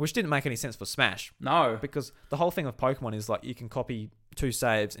 Yeah, which didn't make any sense for Smash. No. Because the whole thing of Pokemon is like you can copy 2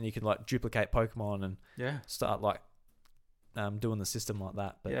 saves and you can like duplicate Pokemon and start like doing the system like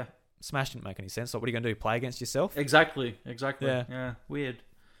that. But yeah. Smash didn't make any sense. So what are you going to do? Play against yourself? Exactly. Yeah. Weird.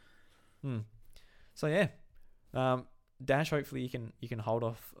 So yeah, Dash. Hopefully you can hold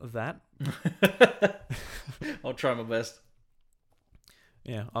off of that. I'll try my best.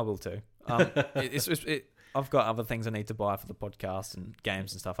 Yeah, I will too. I've got other things I need to buy for the podcast and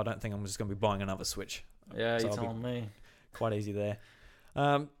games and stuff. I don't think I'm just going to be buying another Switch. Yeah, you're telling me. Quite easy there.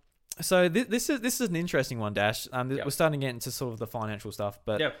 So this is an interesting one, Dash. We're starting to get into sort of the financial stuff,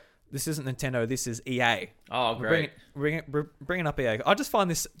 but this isn't Nintendo. This is EA. Oh, great. We're bringing up EA. I just find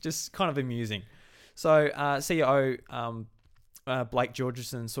this just kind of amusing. So CEO Blake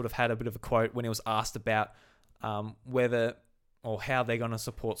Georgeson sort of had a bit of a quote when he was asked about whether or how they're going to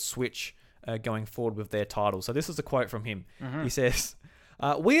support Switch going forward with their title. So this is a quote from him. He says,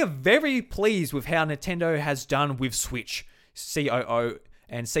 "We are very pleased with how Nintendo has done with Switch." COO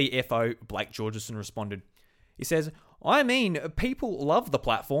and CFO Blake Georgeson responded. He says, "I mean, people love the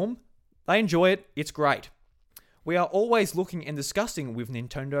platform. They enjoy it. It's great. We are always looking and discussing with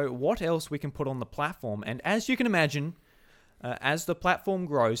Nintendo what else we can put on the platform. And as you can imagine, as the platform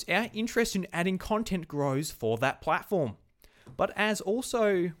grows, our interest in adding content grows for that platform. But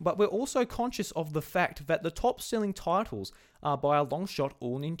we're also conscious of the fact that the top-selling titles are by a long shot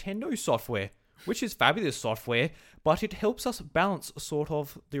all Nintendo software, which is fabulous software, but it helps us balance sort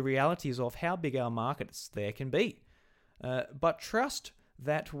of the realities of how big our markets there can be. But trust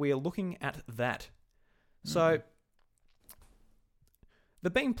that we're looking at that." So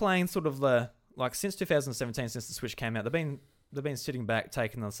they've been playing sort of since 2017, since the Switch came out. They've been sitting back,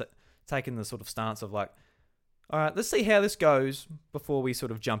 taking the sort of stance of like, all right, let's see how this goes before we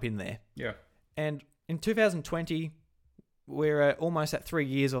sort of jump in there. Yeah. And in 2020, we're almost at 3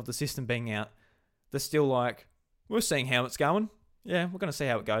 years of the system being out. They're still like, we're seeing how it's going. Yeah, we're going to see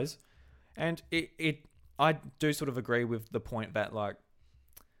how it goes. And I do sort of agree with the point that like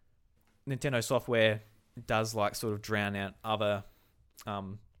Nintendo software does like sort of drown out other,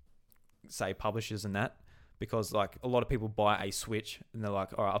 say publishers and that, because like a lot of people buy a Switch and they're like,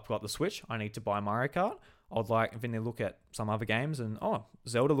 all right, I've got the Switch, I need to buy Mario Kart. Then they look at some other games and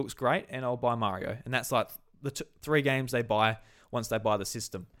Zelda looks great, and I'll buy Mario. And that's like the 3 games they buy once they buy the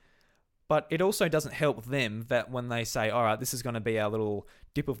system. But it also doesn't help them that when they say, all right, this is going to be our little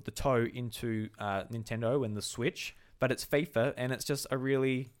dip of the toe into Nintendo and the Switch, but it's FIFA, and it's just a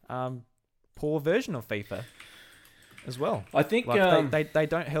really poor version of FIFA as well. I think like they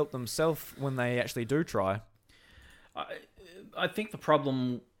don't help themselves when they actually do try. I think the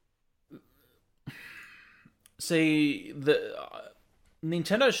problem. See, the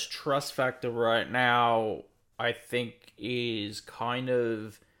Nintendo's trust factor right now, I think, is kind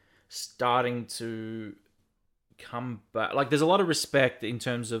of starting to come back. Like, there's a lot of respect in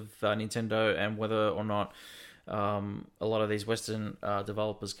terms of Nintendo and whether or not a lot of these Western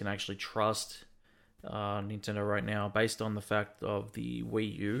developers can actually trust Nintendo right now, based on the fact of the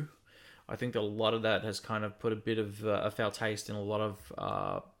Wii U. I think that a lot of that has kind of put a bit of a foul taste in a lot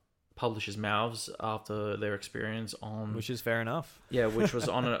of publishers' mouths after their experience on, which is fair enough. Yeah, which was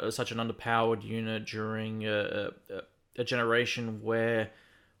on such an underpowered unit during a generation where,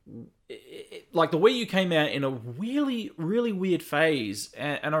 like, the Wii U came out in a really, really weird phase,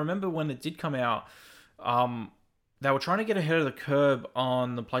 and I remember when it did come out, they were trying to get ahead of the curve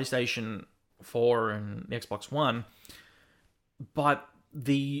on the PlayStation 4 and the Xbox One, but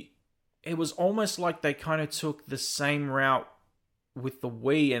it was almost like they kind of took the same route with the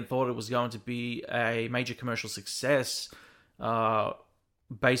Wii and thought it was going to be a major commercial success,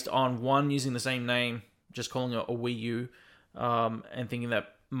 based on one, using the same name, just calling it a Wii U, and thinking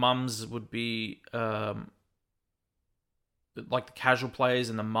that mums would be like the casual players,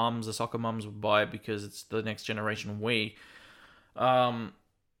 and the soccer mums would buy it because it's the next generation Wii.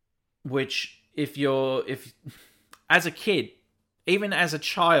 Which if as a kid, even as a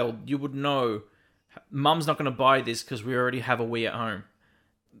child, you would know mum's not going to buy this because we already have a Wii at home.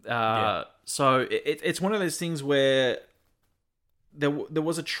 So it's one of those things where there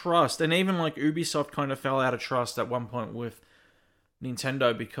was a trust, and even like Ubisoft kind of fell out of trust at one point with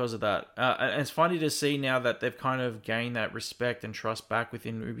Nintendo because of that. And it's funny to see now that they've kind of gained that respect and trust back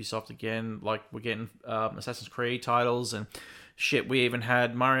within Ubisoft again. Like, we're getting Assassin's Creed titles, and shit, we even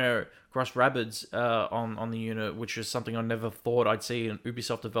had Mario Cross Rabbids on the unit, which is something I never thought I'd see an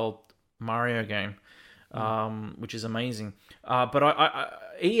Ubisoft developed Mario game, which is amazing. But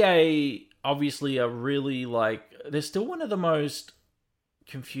EA obviously are really, like, they're still one of the most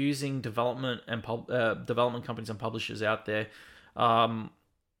confusing development companies and publishers out there. And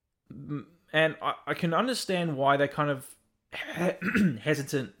I can understand why they're kind of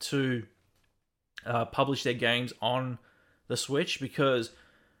hesitant to publish their games on the Switch, because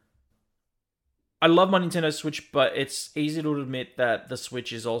I love my Nintendo Switch, but it's easy to admit that the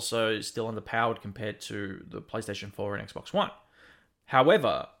Switch is also still underpowered compared to the PlayStation 4 and Xbox One.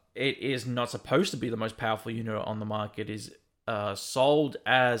 However, it is not supposed to be the most powerful unit on the market. It is sold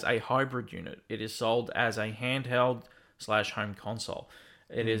as a hybrid unit. It is sold as a handheld / home console.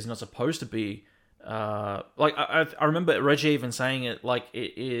 It is not supposed to be like I remember Reggie even saying it, like,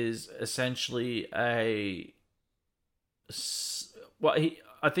 it is essentially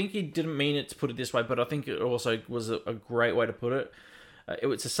I think he didn't mean it to put it this way, but I think it also was a great way to put it.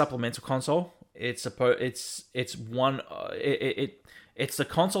 It's a supplemental console. It's the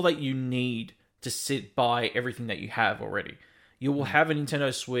console that you need to sit by everything that you have already. You will have a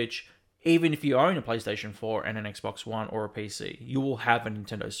Nintendo Switch, even if you own a PlayStation 4 and an Xbox One or a PC. You will have a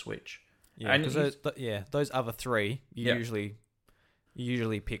Nintendo Switch. Yeah, because those other three, you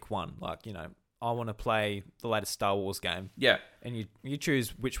usually pick one. Like, you know, I want to play the latest Star Wars game. Yeah. And you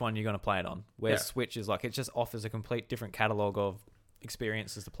choose which one you're going to play it on. Where Switch is like, it just offers a complete different catalogue of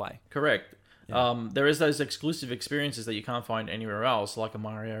experiences to play. Correct. Yeah. There is those exclusive experiences that you can't find anywhere else, like a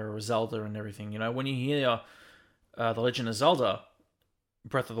Mario or a Zelda and everything. You know, when you hear The Legend of Zelda,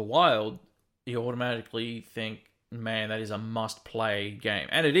 Breath of the Wild, you automatically think, man, that is a must-play game.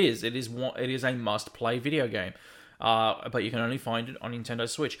 And it is. It is a must-play video game. But you can only find it on Nintendo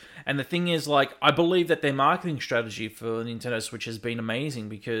Switch. And the thing is, like, I believe that their marketing strategy for Nintendo Switch has been amazing,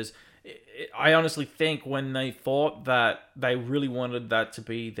 because I honestly think when they thought that they really wanted that to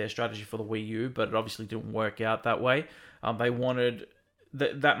be their strategy for the Wii U, but it obviously didn't work out that way. They wanted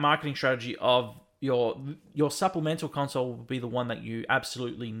that marketing strategy of your supplemental console will be the one that you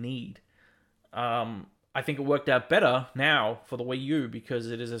absolutely need. I think it worked out better now for the Wii U, because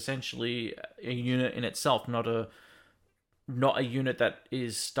it is essentially a unit in itself, not a unit that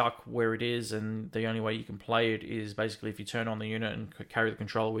is stuck where it is, and the only way you can play it is basically if you turn on the unit and carry the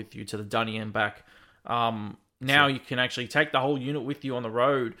controller with you to the dunny and back. Now you can actually take the whole unit with you on the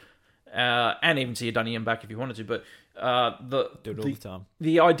road, and even to your dunny and back if you wanted to. But do it all the time.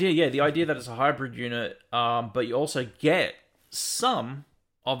 The idea that it's a hybrid unit, but you also get some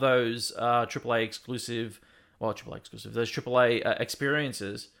of those AAA exclusive, those AAA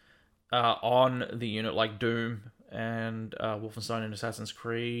experiences on the unit, like Doom and Wolfenstein and Assassin's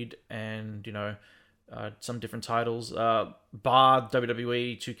Creed, and, you know, some different titles. Bar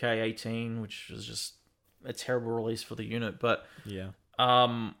WWE 2K18, which was just a terrible release for the unit. But yeah,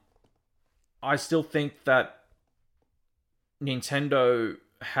 I still think that Nintendo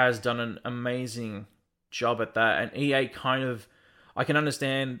has done an amazing job at that, and EA kind of, I can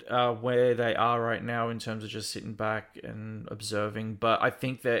understand where they are right now in terms of just sitting back and observing, but I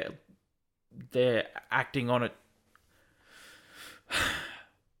think they're acting on it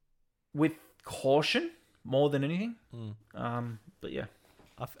with caution more than anything. But yeah,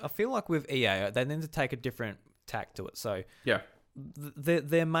 I feel like with EA, they need to take a different tack to it. So yeah,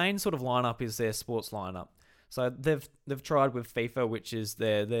 their main sort of lineup is their sports lineup. So they've tried with FIFA, which is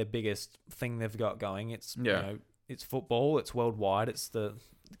their biggest thing they've got going. It's it's football. It's worldwide. It's the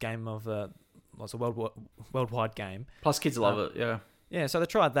game of it's a worldwide game. Plus kids love it. Yeah. Yeah, so they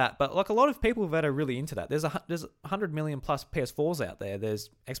tried that, but like a lot of people that are really into that. There's 100 million plus PS4s out there. There's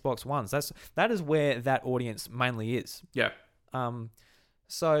Xbox Ones. That is where that audience mainly is. Yeah.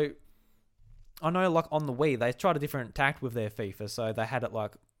 So I know like on the Wii they tried a different tact with their FIFA. So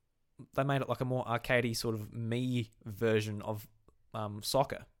they made it like a more arcadey sort of Mii version of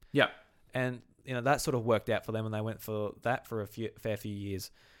soccer. Yeah. And that sort of worked out for them, and they went for that for a fair few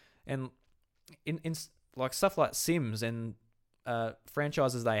years. And in like stuff like Sims and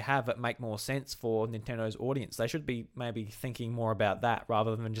franchises they have that make more sense for Nintendo's audience, they should be maybe thinking more about that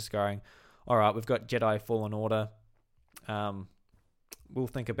rather than just going, all right, we've got Jedi Fallen Order, we'll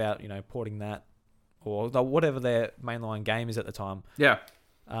think about porting that or whatever their mainline game is at the time. Yeah.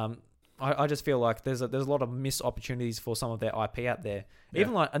 I just feel like there's a lot of missed opportunities for some of their IP out there. Yeah.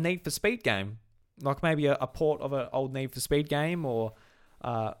 Even like a Need for Speed game, like maybe a port of an old Need for Speed game or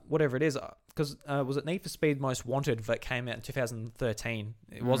whatever it is. Because was it Need for Speed Most Wanted that came out in 2013?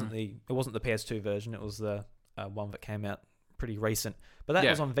 It wasn't the PS2 version. It was the one that came out pretty recent. But that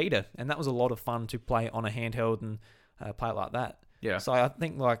was on Vita, and that was a lot of fun to play on a handheld and play it like that. Yeah. So I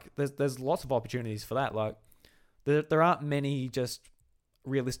think like there's lots of opportunities for that. Like there aren't many just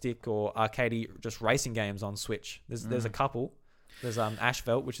realistic or arcadey just racing games on Switch. There's a couple. There's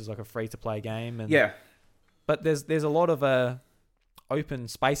Asphalt, which is like a free to play game, and but there's a lot of open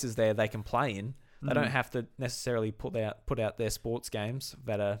spaces there they can play in. They don't have to necessarily put out their sports games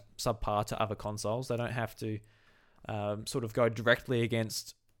that are subpar to other consoles. They don't have to sort of go directly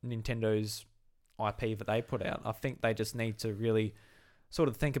against Nintendo's IP that they put out. I think they just need to really sort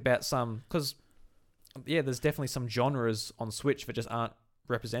of think about because there's definitely some genres on Switch that just aren't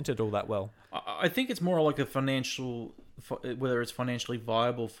represented all that well. I think it's more like whether it's financially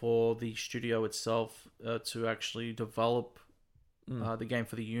viable for the studio itself to actually develop the game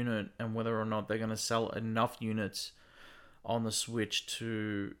for the unit, and whether or not they're going to sell enough units on the Switch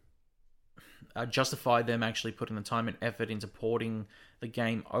to justify them actually putting the time and effort into porting the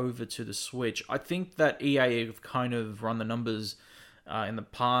game over to the Switch. I think that EA have kind of run the numbers in the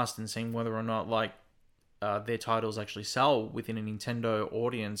past and seen whether or not their titles actually sell within a Nintendo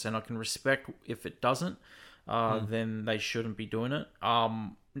audience, and I can respect if it doesn't, then they shouldn't be doing it.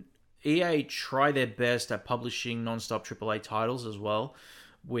 EA try their best at publishing non-stop AAA titles as well,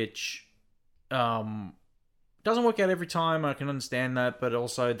 which doesn't work out every time. I can understand that, but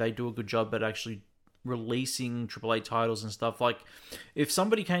also they do a good job at actually releasing AAA titles and stuff. Like, if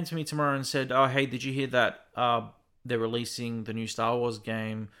somebody came to me tomorrow and said, "Oh, hey, did you hear that they're releasing the new Star Wars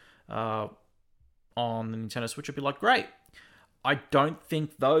game on the Nintendo Switch?" I'd be like, great. I don't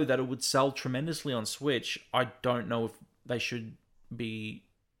think, though, that it would sell tremendously on Switch. I don't know if they should be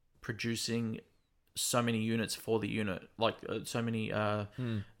producing so many units for the unit, so many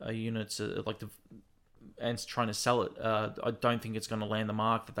units, and trying to sell it. I don't think it's going to land the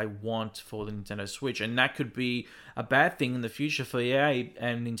mark that they want for the Nintendo Switch, and that could be a bad thing in the future for EA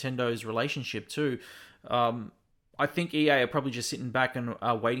and Nintendo's relationship too. I think EA are probably just sitting back and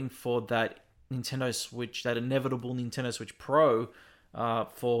waiting for that Nintendo Switch, that inevitable Nintendo Switch Pro,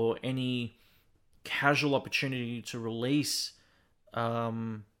 for any casual opportunity to release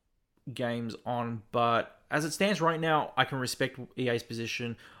games on. But as it stands right now, I can respect EA's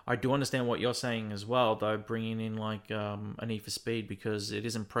position. I do understand what you're saying as well, though, bringing in a Need for Speed, because it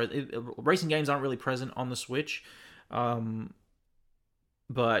isn't racing games aren't really present on the Switch. But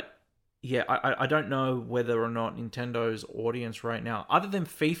yeah, I don't know whether or not Nintendo's audience right now, other than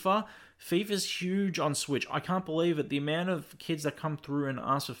FIFA's huge on Switch. I can't believe it. The amount of kids that come through and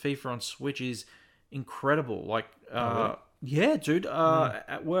ask for FIFA on Switch is incredible. Really? Yeah, dude.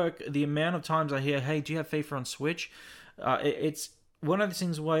 At work, the amount of times I hear, "Hey, do you have FIFA on Switch?" It's one of those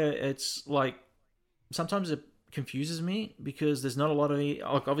things where it's like, sometimes it confuses me because there's not a lot of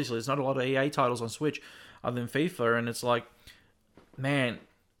obviously there's not a lot of EA titles on Switch other than FIFA, and it's like, man,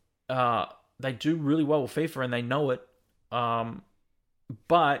 they do really well with FIFA and they know it.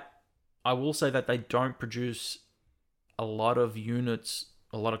 But I will say that they don't produce a lot of units,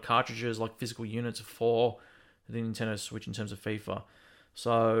 a lot of cartridges, like physical units for the Nintendo Switch in terms of FIFA.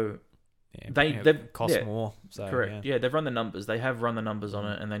 So Yeah, they've cost more. So, correct. Yeah, they've run the numbers. They have run the numbers on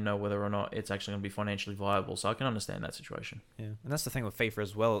it, and they know whether or not it's actually going to be financially viable. So I can understand that situation. Yeah, and that's the thing with FIFA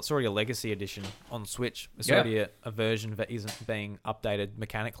as well. It's already a legacy edition on Switch. It's Yeah. already a version that isn't being updated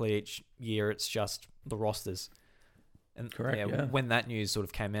mechanically each year. It's just the rosters. And Correct, yeah, yeah. when that news sort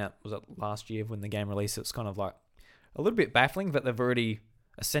of came out, was it last year when the game released? It's kind of like a little bit baffling that they've already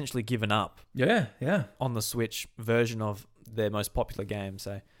essentially given up Yeah, yeah, on the Switch version of their most popular game.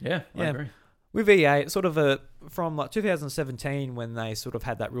 So yeah. I Yeah. agree. with EA, it's sort of from like 2017 when they sort of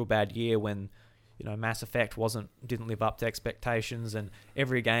had that real bad year when Mass Effect didn't live up to expectations and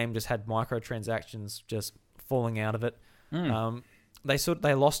every game just had microtransactions just falling out of it.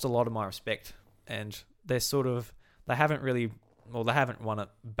 They lost a lot of my respect, and they haven't won it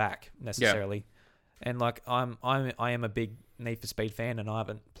back necessarily. And like I am a big Need for Speed fan, and I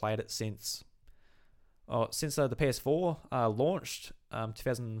haven't played it since the PS4 launched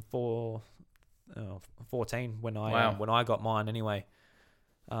 2014 when I got mine anyway.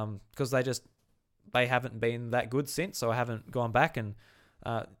 Because they haven't been that good since, so I haven't gone back. And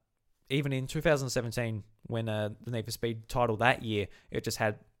even in 2017 when the Need for Speed title that year, it just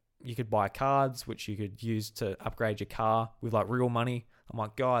had, you could buy cards which you could use to upgrade your car with like real money. I'm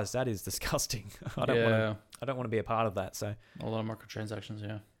like, guys, that is disgusting. I don't want to be a part of that. So a lot of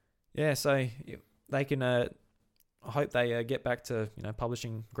microtransactions. yeah. So they can. I hope they get back to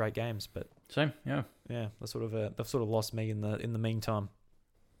publishing great games. But Same. Yeah. yeah, they've sort of lost me in the meantime.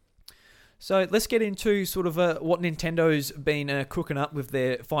 So let's get into sort of what Nintendo's been cooking up with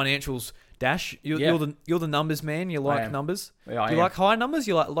their financials. Dash, you're the numbers man. You like numbers. Yeah, Do you like high numbers?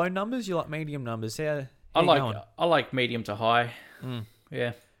 You like low numbers? You like medium numbers? How I you going? like medium to high.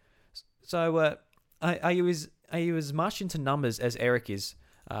 Yeah. So are you as much into numbers as Eric is?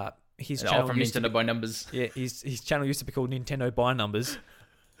 His channel from Nintendo by numbers. Yeah, his channel used to be called Nintendo by Numbers.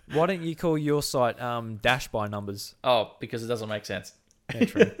 Why don't you call your site Dash by Numbers? Oh, because it doesn't make sense. Yeah,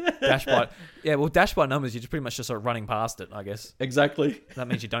 true. Dash by Numbers. You're just pretty much just sort of running past it, I guess. Exactly. That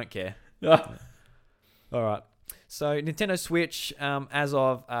means you don't care. Yeah. All right. So Nintendo Switch, as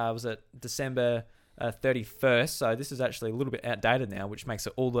of was it December 31st? So this is actually a little bit outdated now, which makes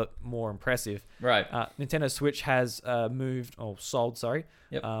it all the more impressive. Right. Nintendo Switch has sold. Sorry.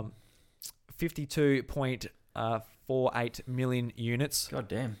 Yep. 52.48 million units. God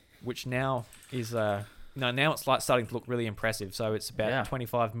damn. Which now is now it's like starting to look really impressive. So it's about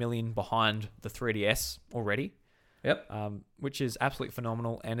 25 million behind the 3DS already. Yep. Which is absolutely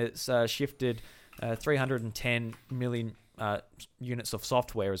phenomenal, and it's shifted 310 million units of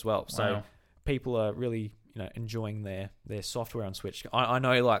software as well. So Wow. people are really enjoying their software on Switch. I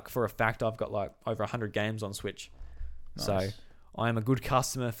know like for a fact I've got like over 100 games on Switch. Nice. So I am a good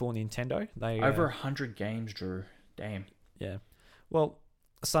customer for Nintendo. They over 100 games, Drew. Damn. Yeah. Well,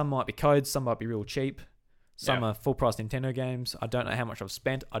 some might be codes, some might be real cheap. Some are full price Nintendo games. I don't know how much I've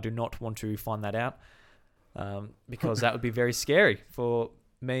spent. I do not want to find that out. Because that would be very scary for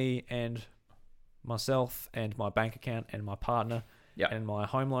me and myself and my bank account and my partner and my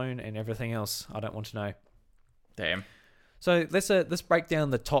home loan and everything else. I don't want to know. Damn. So let's break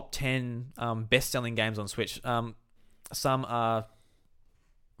down the top 10 best-selling games on Switch. Some are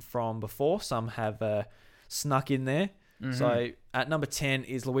from before. Some have snuck in there. Mm-hmm. So at number 10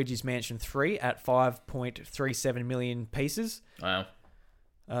 is Luigi's Mansion 3 at 5.37 million pieces. Wow.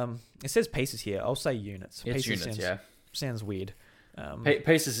 It says pieces here. I'll say units. It's pieces units, sounds weird.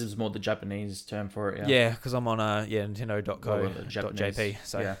 Pieces is more the Japanese term for it. Yeah, because I'm on Nintendo.co.jp,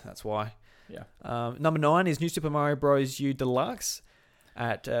 so that's why. Yeah. Number 9 is New Super Mario Bros. U Deluxe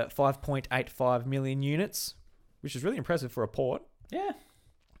at 5.85 million units, which is really impressive for a port. Yeah.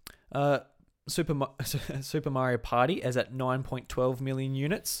 Super Mario Party is at 9.12 million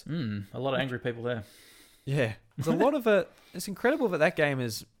units. A lot of angry people there. Yeah. There's a lot of it's incredible that game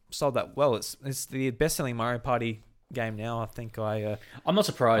has sold that well. It's the best-selling Mario Party game now. I think I'm not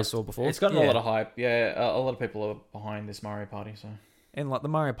surprised. I saw before. It's gotten a lot of hype. Yeah, a lot of people are behind this Mario Party. So, and like the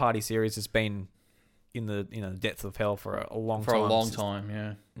Mario Party series has been in the depth of hell for a long time. For a long time,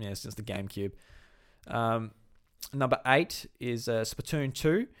 yeah. Yeah, since the GameCube. Number 8 is Splatoon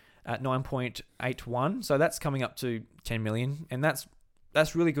 2 at 9.81. So that's coming up to 10 million, and that's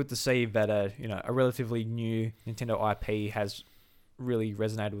really good to see that a relatively new Nintendo IP has really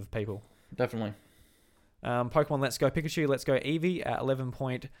resonated with people. Definitely. Pokemon Let's Go Pikachu, Let's Go Eevee at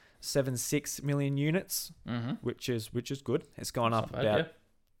 11.76 million units, which is good. It's gone up about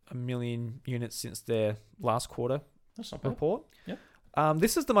a million units since their last quarter report. Yep.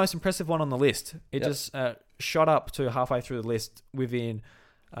 This is the most impressive one on the list. It just shot up to halfway through the list within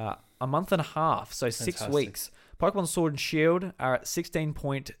a month and a half, so 6 Fantastic. weeks. Pokemon Sword and Shield are at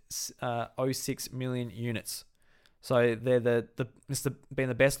 16.06 million units. So they're been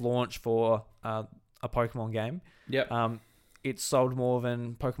the best launch for a Pokemon game. Yep. It's sold more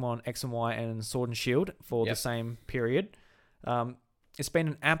than Pokemon X and Y and Sword and Shield for the same period. It's been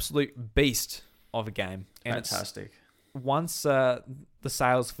an absolute beast of a game. And Fantastic. Once the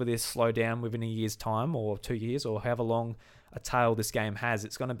sales for this slow down within a year's time or 2 years or however long a tail this game has,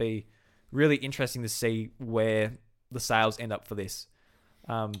 it's going to be really interesting to see where the sales end up for this.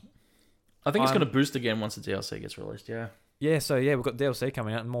 I think it's going to boost again once the DLC gets released, yeah. Yeah, so we've got DLC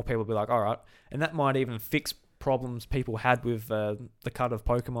coming out and more people will be like, all right. And that might even fix problems people had with the cut of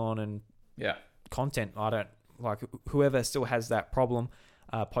Pokemon and content. I don't like whoever still has that problem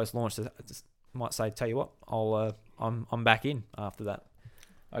post-launch might say, tell you what, I'm back in after that.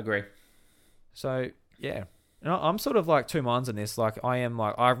 I agree. So, yeah. And I'm sort of like two minds on this. Like, I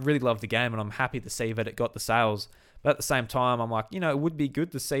really love the game and I'm happy to see that it got the sales. But at the same time, I'm like, it would be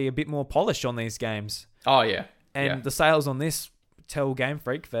good to see a bit more polish on these games. Oh, yeah. And the sales on this tell Game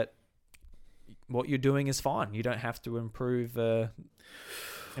Freak that what you're doing is fine. You don't have to improve on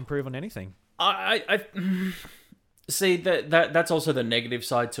anything. I see that's also the negative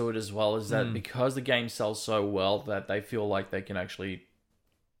side to it as well, is that because the game sells so well that they feel like they can actually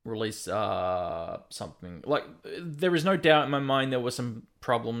release something. Like, there is no doubt in my mind there were some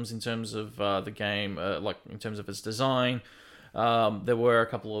problems in terms of the game, like in terms of its design. There were a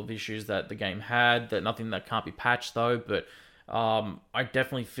couple of issues that the game had, nothing that can't be patched though, but I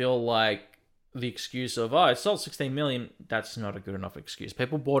definitely feel like the excuse of, it sold 16 million, that's not a good enough excuse.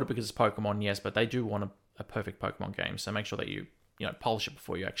 People bought it because it's Pokemon, yes, but they do want a perfect Pokemon game, so make sure that you polish it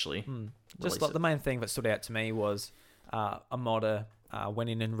before you actually Just like the main thing that stood out to me was a modder went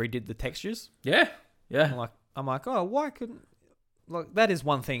in and redid the textures. Yeah. I'm like, oh, why couldn't... Like, that is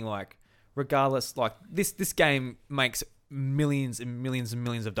one thing, like, regardless, like, this game makes millions and millions and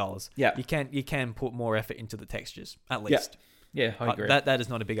millions of dollars. Yeah. You can put more effort into the textures, at least. Yeah, I agree. That is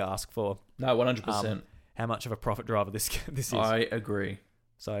not a big ask for... No, 100%. How much of a profit driver this is. I agree.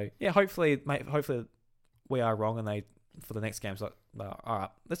 So, yeah, hopefully we are wrong and they, for the next games, like, all right,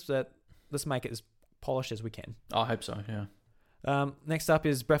 let's make it as polished as we can. I hope so, yeah. Next up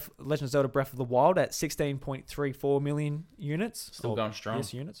is Legend of Zelda Breath of the Wild at 16.34 million units. Still going strong.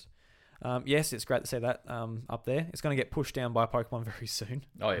 Yes, units. Yes, it's great to see that up there. It's going to get pushed down by Pokemon very soon.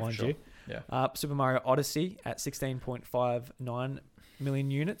 Oh, yeah, mind for sure. you. Yeah. Super Mario Odyssey at 16.59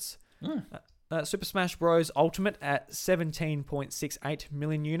 million units. Super Smash Bros. Ultimate at 17.68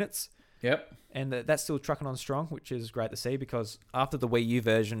 million units. Yep. And that's still trucking on strong, which is great to see because after the Wii U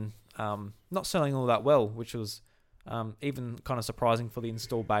version not selling all that well, which was even kind of surprising for the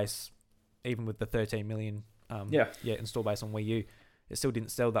install base, even with the 13 million install base on Wii U, it still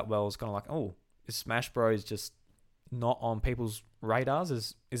didn't sell that well. It's kind of like, oh, is Smash Bros. Just not on people's radars?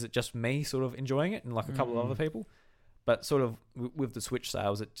 Is it just me sort of enjoying it and like a couple of other people? But sort of with the Switch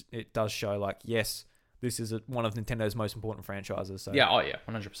sales, it does show like, yes, this is one of Nintendo's most important franchises. So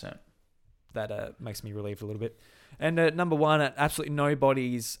 100%. That makes me relieved a little bit. And number one, at absolutely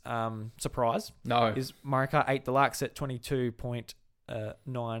nobody's surprise, is Mario Kart 8 Deluxe at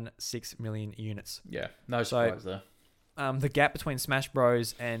 22.96 million units. Yeah, no surprise there. The gap between Smash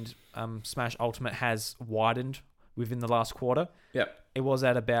Bros. And Smash Ultimate has widened within the last quarter. Yep. It was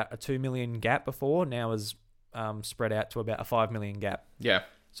at about a 2 million gap before, now is spread out to about a 5 million gap. Yeah.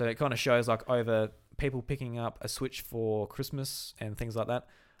 So it kind of shows like over people picking up a Switch for Christmas and things like that.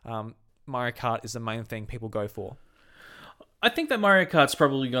 Mario Kart is the main thing people go for. I think that Mario Kart's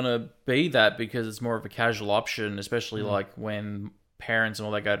probably going to be that because it's more of a casual option, especially like when parents and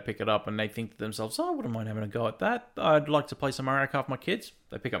all that go to pick it up and they think to themselves, oh, I wouldn't mind having a go at that. I'd like to play some Mario Kart with my kids.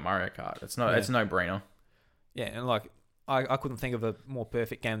 They pick up Mario Kart. It's a no-brainer. Yeah, and like I couldn't think of a more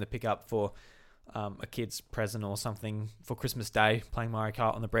perfect game to pick up for a kid's present or something for Christmas Day, playing Mario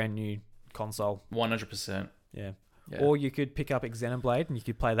Kart on the brand new console. 100%. Yeah. Or you could pick up Xenoblade and you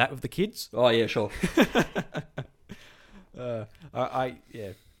could play that with the kids. Oh, yeah, sure. I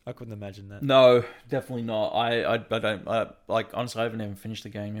couldn't imagine that. No, definitely not. I don't honestly, I haven't even finished the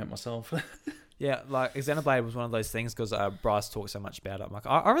game yet myself. Yeah, like Xenoblade was one of those things because Bryce talked so much about it. I'm like,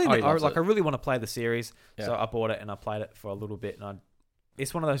 I really want to play the series, so I bought it and I played it for a little bit, and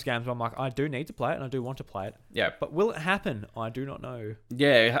it's one of those games where I'm like, I do need to play it and I do want to play it. Yeah, but will it happen? I do not know.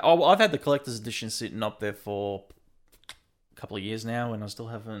 Yeah, I've had the collector's edition sitting up there for a couple of years now, and I still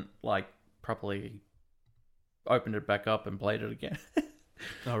haven't properly opened it back up and played it again.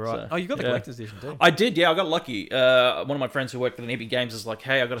 Oh, right. So, Oh, you got the yeah. collector's edition too. I did, yeah. I got lucky. One of my friends who worked for the Neighbours Games is like,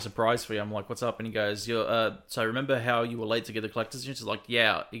 "Hey, I got a surprise for you." I'm like, "What's up?" And he goes, "You're so remember how you were late to get the collector's edition?" He's like,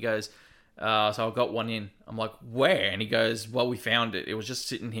 "Yeah." He goes, "So I got one in." I'm like, "Where?" And he goes, "Well, we found it. It was just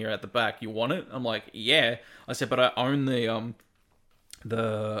sitting here at the back. You want it?" I'm like, "Yeah." I said, "But I own the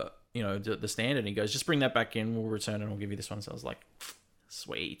standard." And he goes, "Just bring that back in. We'll return it and we'll give you this one." So I was like,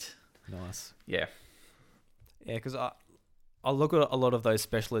 "Sweet." Nice. Yeah. Yeah, because I look at a lot of those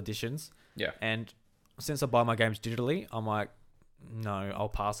special editions. Yeah. And since I buy my games digitally, I'm like, no, I'll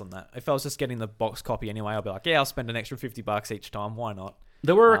pass on that. If I was just getting the box copy anyway, I'll be like, yeah, I'll spend an extra $50 each time. Why not?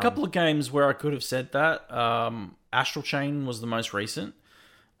 There were a couple of games where I could have said that. Astral Chain was the most recent.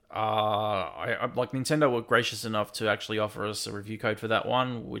 I like Nintendo were gracious enough to actually offer us a review code for that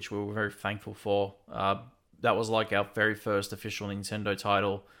one, which we were very thankful for. That was like our very first official Nintendo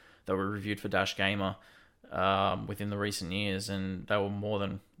title that we reviewed for Dash Gamer within the recent years, and they were more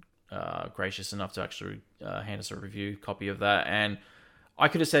than gracious enough to actually hand us a review copy of that. And I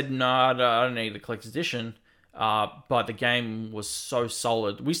could have said, no, I don't need the collector's edition, but the game was so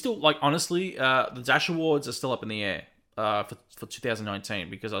solid. We still, like, honestly, the Dash Awards are still up in the air for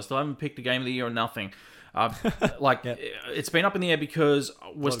 2019 because I still haven't picked a game of the year or nothing. It's been up in the air because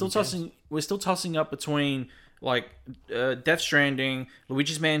we're still tossing up between like Death Stranding,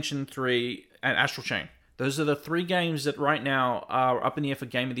 Luigi's Mansion 3, and Astral Chain. Those are the three games that right now are up in the air for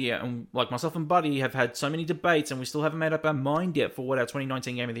Game of the Year. And like myself and Buddy have had so many debates and we still haven't made up our mind yet for what our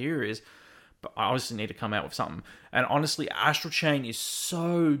 2019 Game of the Year is. But I obviously need to come out with something. And honestly, Astral Chain is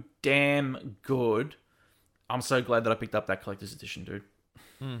so damn good. I'm so glad that I picked up that collector's edition, dude.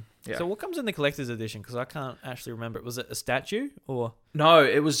 Yeah. So what comes in the collector's edition? Because I can't actually remember. Was it a statue or no?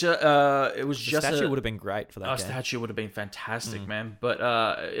 It was just a statue would have been great for that. A statue would have been fantastic, man. But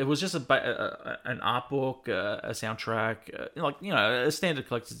it was just an art book, a soundtrack, a standard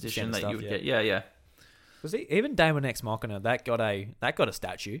collector's edition that you would get. Yeah. Was even Daemon X Machina that got a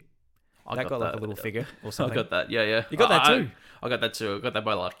statue? That got like a little figure or something. I got that. Yeah. You got that too. I got that too. I got that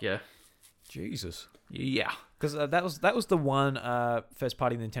by luck. Yeah. Jesus. Yeah. Because that was the one first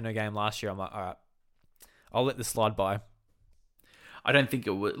party Nintendo game last year. I'm like, all right, I'll let this slide by. I don't think it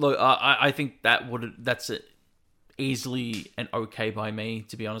would. Look, I think that's easily an okay by me,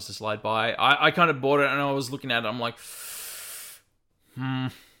 to be honest, to slide by. I kind of bought it and I was looking at it. I'm like, I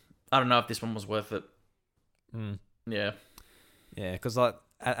don't know if this one was worth it. Yeah. Yeah, because like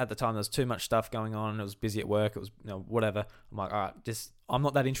at the time there was too much stuff going on. It was busy at work. It was whatever. I'm like, all right, I'm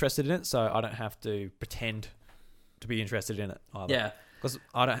not that interested in it, so I don't have to pretend to be interested in it either. Yeah, because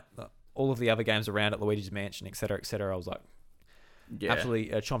all of the other games around it, Luigi's Mansion, etc., I was like, absolutely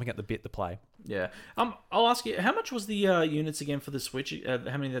chomping at the bit to play. Yeah. I'll ask you, how much was the units again for the Switch? How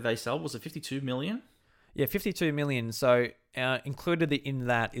many did they sell? Was it 52 million? Yeah, 52 million. So included in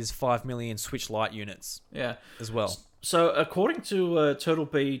that is 5 million Switch Lite units. Yeah, as well. So according to Turtle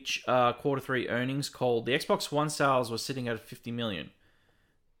Beach Q3 earnings call, the Xbox One sales were sitting at 50 million.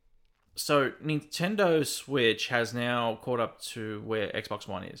 So Nintendo Switch has now caught up to where Xbox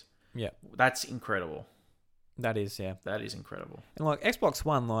One is. Yeah. That's incredible. That is, yeah. That is incredible. And like Xbox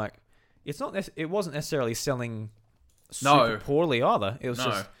One, like it wasn't necessarily selling super poorly either. It was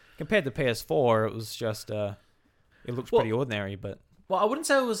just compared to PS4, it was just it looked pretty ordinary, but well, I wouldn't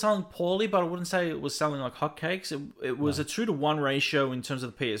say it was selling poorly, but I wouldn't say it was selling like hotcakes. It was a 2-to-1 ratio in terms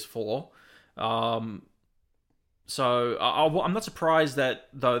of the PS4. So I'm not surprised that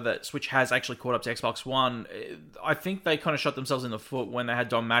Switch has actually caught up to Xbox One. I think they kind of shot themselves in the foot when they had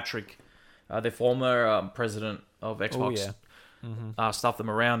Don Matrick, their former president of Xbox, stuff them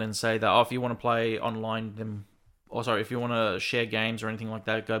around and say that if you want to play online, if you want to share games or anything like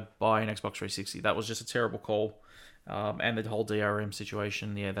that, go buy an Xbox 360. That was just a terrible call. And the whole DRM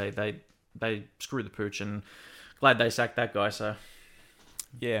situation, they screwed the pooch, and glad they sacked that guy. So,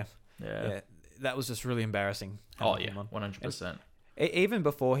 yeah, that was just really embarrassing. Oh yeah, 100%. Even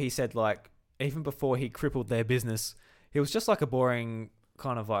before he said even before he crippled their business, he was just like a boring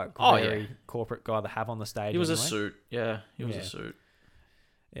kind of like very corporate guy to have on the stage. He was a suit, he was a suit.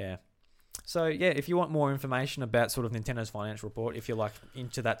 Yeah. So, if you want more information about sort of Nintendo's financial report, if you're like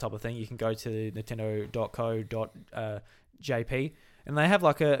into that type of thing, you can go to nintendo.co.jp, and they have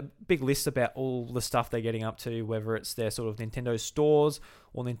like a big list about all the stuff they're getting up to, whether it's their sort of Nintendo stores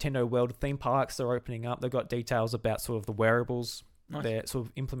or Nintendo World theme parks they're opening up. They've got details about sort of the wearables they're sort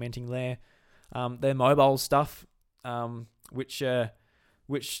of implementing there. Their mobile stuff, which the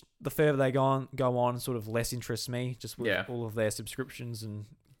further they go on, sort of less interests me, just with all of their subscriptions and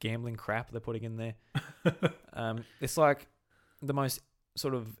gambling crap they're putting in there. It's like the most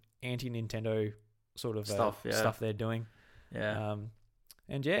sort of anti-Nintendo sort of stuff they're doing. Yeah.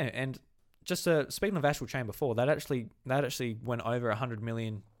 And yeah, and just speaking of Astral Chain before, that actually went over 100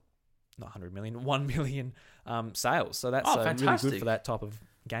 million, not 100 million, 1 million sales. So that's really good for that type of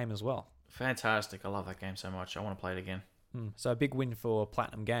game as well. Fantastic. I love that game so much. I want to play it again. So a big win for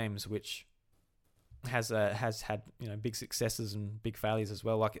Platinum Games, which has had big successes and big failures as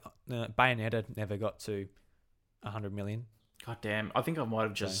well. Like Bayonetta never got to 100 million. God damn. I think I might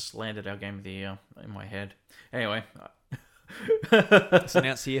have just landed our game of the year in my head. Anyway. It's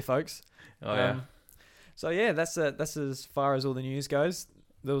announced here, folks. Oh, yeah. So, yeah, that's as far as all the news goes.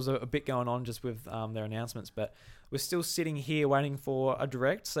 There was a bit going on just with their announcements, but we're still sitting here waiting for a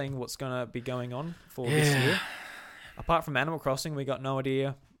direct, seeing what's going to be going on for this year. Apart from Animal Crossing, we got no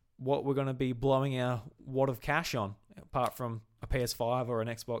idea what we're going to be blowing our wad of cash on, apart from a PS5 or an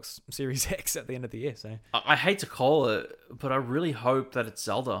Xbox Series X at the end of the year. So I hate to call it, but I really hope that it's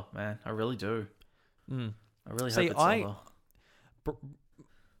Zelda, man. I really do. I really hope it's Zelda.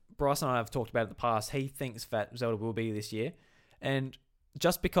 Bryce and I have talked about it in the past. He thinks that Zelda will be this year. And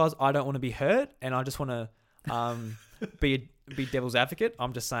just because I don't want to be hurt and I just want to be devil's advocate,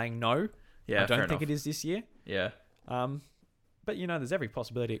 I'm just saying no. Yeah, I don't think it is this year. Yeah. But, there's every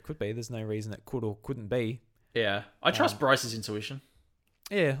possibility it could be. There's no reason it could or couldn't be. Yeah. I trust Bryce's intuition.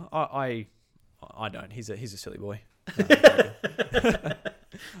 Yeah, I don't. He's a silly boy.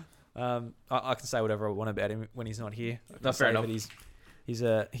 I can say whatever I want about him when he's not here. That's fair enough. His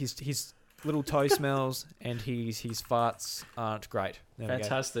little toe smells and his farts aren't great.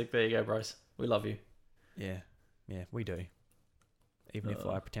 Fantastic. There you go, Bryce. We love you. Yeah, we do. Even if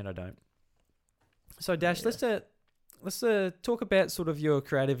I pretend I don't. So Dash, let's talk about sort of your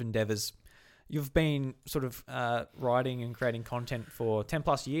creative endeavors. You've been sort of writing and creating content for 10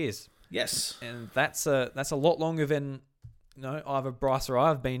 plus years. Yes, and that's a lot longer than either Bryce or I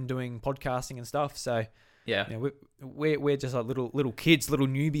have been doing podcasting and stuff. So yeah, we're just like little kids, little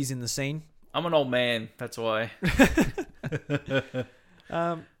newbies in the scene. I'm an old man, that's why.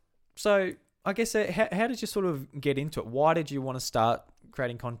 So I guess how did you sort of get into it? Why did you want to start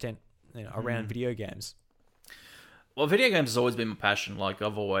creating content around video games? Well, video games has always been my passion. Like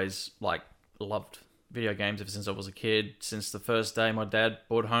I've always loved video games ever since I was a kid. Since the first day my dad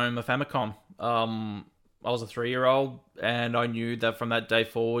brought home a Famicom. I was a 3-year-old, and I knew that from that day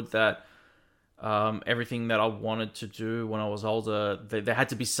forward that everything that I wanted to do when I was older, there had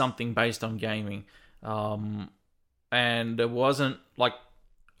to be something based on gaming. And it wasn't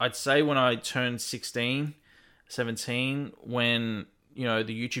I'd say when I turned 16, 17, when the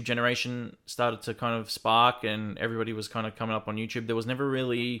YouTube generation started to kind of spark and everybody was kind of coming up on YouTube, there were never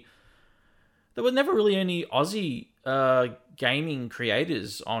really any Aussie gaming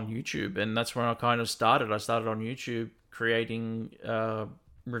creators on YouTube, and that's when I kind of started. I started on YouTube creating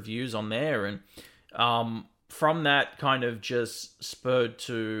reviews on there, and from that kind of just spurred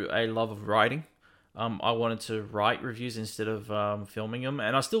to a love of writing. I wanted to write reviews instead of filming them,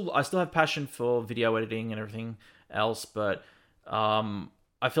 and I still have passion for video editing and everything else, but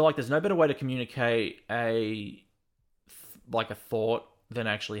I feel like there's no better way to communicate a thought than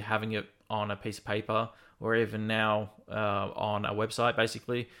actually having it on a piece of paper, or even now on a website,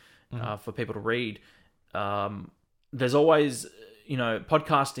 basically, for people to read. There's always,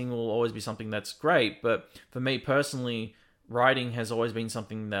 podcasting will always be something that's great, but for me personally, writing has always been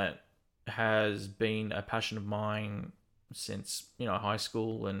something that has been a passion of mine since, high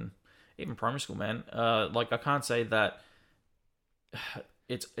school and even primary school, man. I can't say that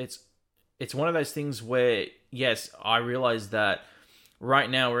it's one of those things where, yes, I realize that right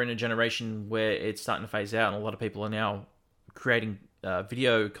now we're in a generation where it's starting to phase out, and a lot of people are now creating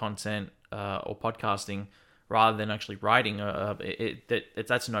video content or podcasting rather than actually writing.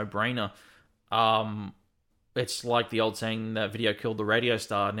 That's a no-brainer. It's like the old saying that video killed the radio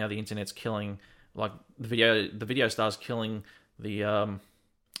star. Now the internet's killing, the video star's killing the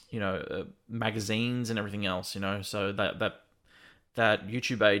magazines and everything else. So that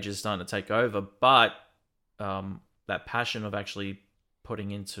YouTube age is starting to take over, but that passion of actually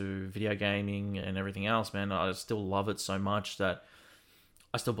putting into video gaming and everything else, man, I still love it so much that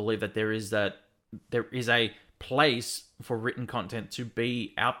I still believe that there is a place for written content to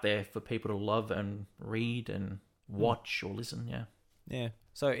be out there for people to love and read and watch or listen. Yeah.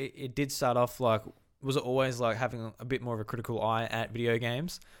 So it did start off was it always having a bit more of a critical eye at video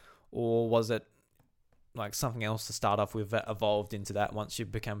games, or was it something else to start off with that evolved into that once you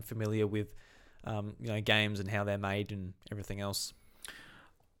become familiar with games and how they're made and everything else?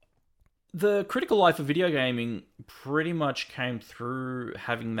 The critical eye for video gaming pretty much came through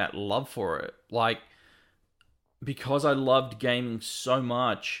having that love for it. Because I loved gaming so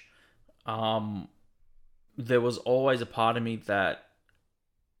much, there was always a part of me that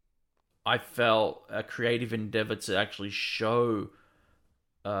I felt a creative endeavor to actually show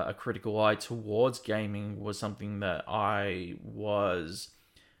a critical eye towards gaming was something that I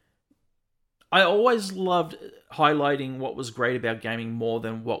always loved highlighting what was great about gaming more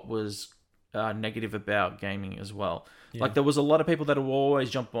than what was negative about gaming as well. Yeah. Like there was a lot of people that would always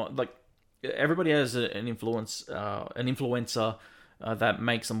jump on. Like everybody has an influencer that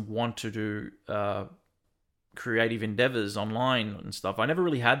makes them want to do creative endeavors online and stuff. I never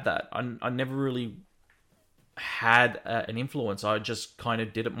really had that. I never really had an influence. I just kind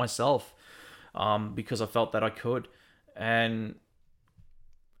of did it myself because I felt that I could. And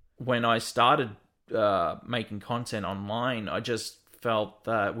when I started making content online, I just felt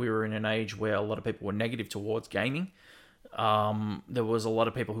that we were in an age where a lot of people were negative towards gaming. There was a lot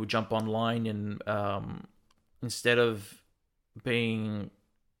of people who jump online and instead of being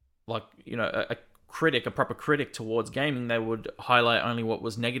like, a critic, a proper critic towards gaming, they would highlight only what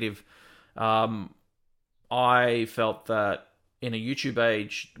was negative. I felt that in a YouTube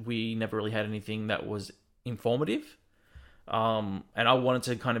age, we never really had anything that was informative. And I wanted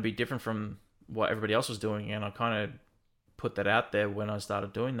to kind of be different from what everybody else was doing, and I kind of put that out there when I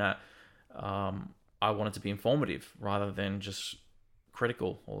started doing that. I wanted to be informative rather than just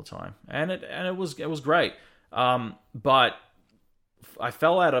critical all the time, and it was great. But I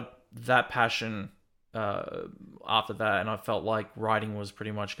fell out of that passion after that, and I felt like writing was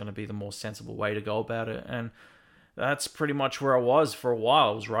pretty much going to be the more sensible way to go about it, and that's pretty much where I was for a while.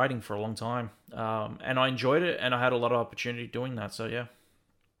 I was writing for a long time, and I enjoyed it, and I had a lot of opportunity doing that. So yeah.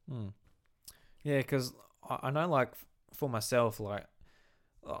 Yeah, because I know, like, for myself, like,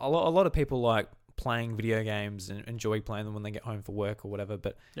 a lot of people like playing video games and enjoy playing them when they get home for work or whatever,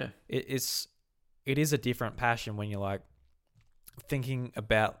 but Yeah. it is a different passion when you're, like, thinking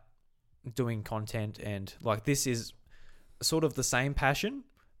about doing content, and, like, this is sort of the same passion,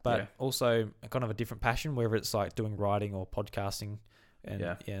 but also kind of a different passion, whether it's, like, doing writing or podcasting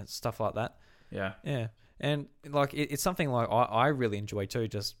and stuff like that. Yeah. Yeah. And, like, it's something, like, I really enjoy too,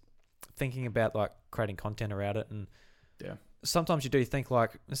 just thinking about, like, creating content around it. And sometimes you do think,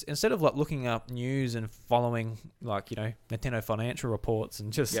 like, instead of, like, looking up news and following, like, Nintendo financial reports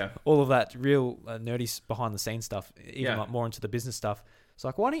and just all of that real nerdy behind the scenes stuff, even like more into the business stuff, it's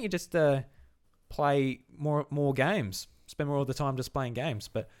like, why don't you just play more games, spend more of the time just playing games?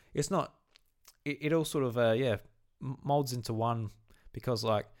 But it's not. It all sort of molds into one, because,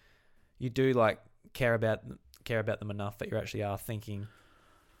 like, you do, like, care about them enough that you actually are thinking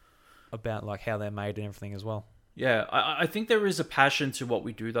about, like, how they're made and everything as well. Yeah, I think there is a passion to what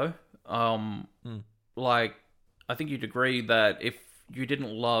we do, though. Like, I think you'd agree that if you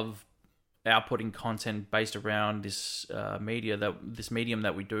didn't love outputting content based around this medium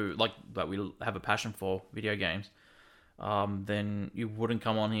that we do, like, that we have a passion for, video games, then you wouldn't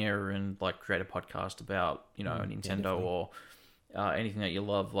come on here and, like, create a podcast about Nintendo or anything that you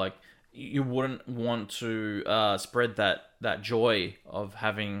love. Like, you wouldn't want to spread that joy of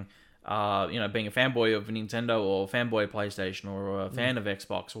having being a fanboy of Nintendo or a fanboy of PlayStation or a fan of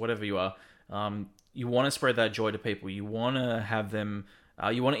Xbox or whatever you are. You want to spread that joy to people. You want to have them.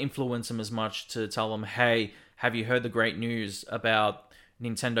 You want to influence them as much to tell them, hey, have you heard the great news about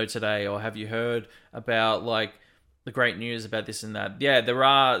Nintendo today? Or have you heard about, like, the great news about this and that? Yeah, there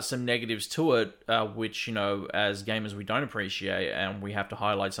are some negatives to it, which, as gamers, we don't appreciate, and we have to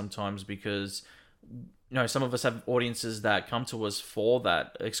highlight sometimes because, some of us have audiences that come to us for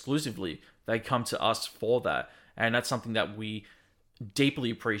that exclusively. They come to us for that. And that's something that we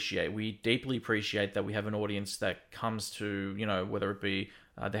deeply appreciate. We deeply appreciate that we have an audience that comes to, whether it be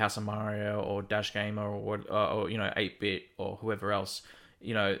the House of Mario or Dash Gamer or 8-Bit or whoever else.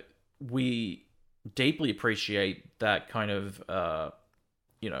 We deeply appreciate that kind of,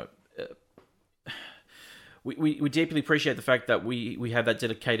 we deeply appreciate the fact that we have that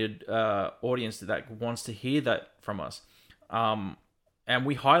dedicated audience that wants to hear that from us, and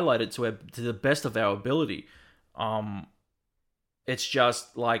we highlight it to the best of our ability. It's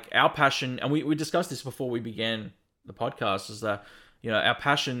just like our passion, and we discussed this before we began the podcast, is that our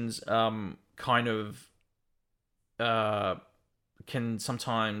passions kind of can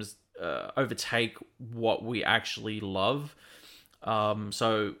sometimes overtake what we actually love.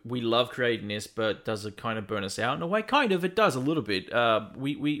 So we love creating this, but does it kind of burn us out in a way? Kind of, it does a little bit.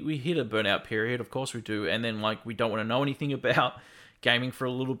 We hit a burnout period, of course we do, and then, like, we don't want to know anything about gaming for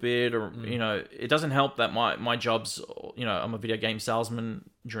a little bit, or it doesn't help that my job's, I'm a video game salesman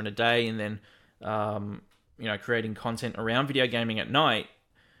during the day, and then creating content around video gaming at night,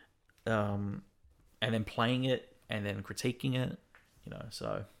 and then playing it, and then critiquing it,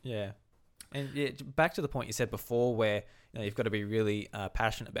 so yeah. And yeah, back to the point you said before, where you've got to be really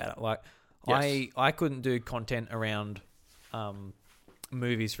passionate about it. Like, Yes. I couldn't do content around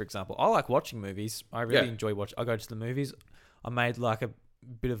movies, for example. I like watching movies. I really enjoy watching. I go to the movies. I made like a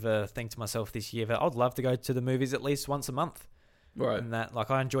bit of a thing to myself this year that I'd love to go to the movies at least once a month. Right. And that,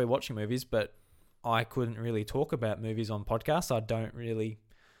 like, I enjoy watching movies, but I couldn't really talk about movies on podcasts. I don't really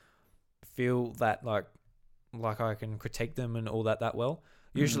feel that like I can critique them and all that well.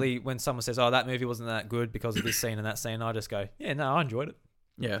 Usually when someone says, "Oh, that movie wasn't that good because of this scene and that scene," I just go, "Yeah, no, I enjoyed it.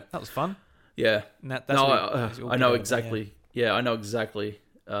 Yeah. That was fun." Yeah. And that's no, what I know exactly. Yeah, I know exactly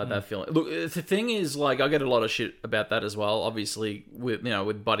that feeling. Look, the thing is, like, I get a lot of shit about that as well. Obviously, with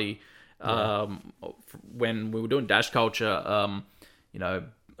Buddy, when we were doing Dash Culture,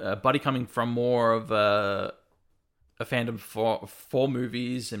 Buddy coming from more of a fandom for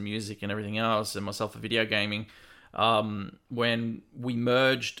movies and music and everything else, and myself for video gaming. When we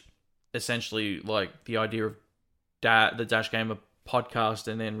merged, essentially, like, the idea of the Dash Gamer podcast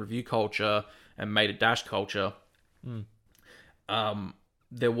and then review culture and made it Dash Culture,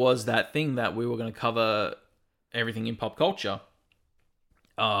 there was that thing that we were going to cover everything in pop culture.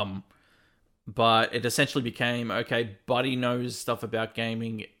 But it essentially became, okay, Buddy knows stuff about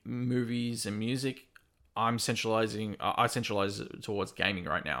gaming, movies, and music. I centralize it towards gaming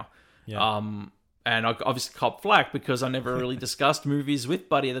right now. Yeah. And I obviously cop flack because I never really discussed movies with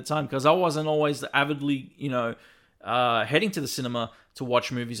Buddy at the time, because I wasn't always avidly, heading to the cinema to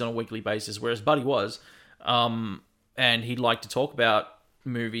watch movies on a weekly basis, whereas Buddy was. And he'd like to talk about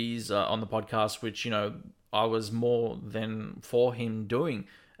movies on the podcast, which, I was more than for him doing,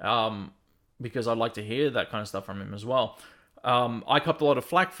 because I'd like to hear that kind of stuff from him as well. I copped a lot of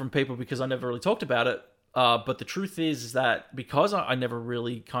flack from people because I never really talked about it. But the truth is that because I never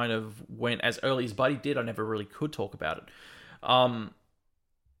really kind of went as early as Buddy did, I never really could talk about it. A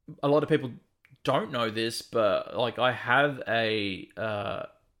lot of people don't know this, but like, I have a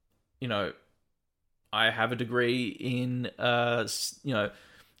degree in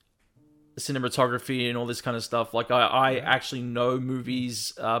cinematography and all this kind of stuff. Like, I actually know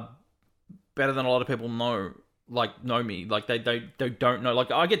movies better than a lot of people know me. Like, they don't know.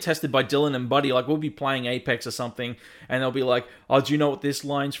 Like, I get tested by Dylan and Buddy. Like, we'll be playing Apex or something, and they'll be like, "Oh, do you know what this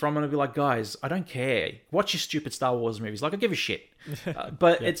line's from?" And I'll be like, "Guys, I don't care. Watch your stupid Star Wars movies. Like, I give a shit."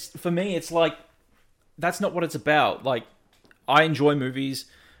 But it's, for me, it's like, that's not what it's about. Like, I enjoy movies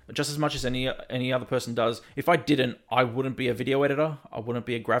just as much as any other person does. If I didn't, I wouldn't be a video editor. I wouldn't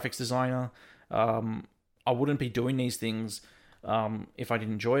be a graphics designer. I wouldn't be doing these things if I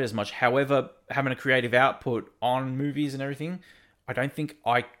didn't enjoy it as much. However, having a creative output on movies and everything, I don't think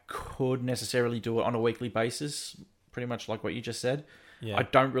I could necessarily do it on a weekly basis, pretty much like what you just said. Yeah. I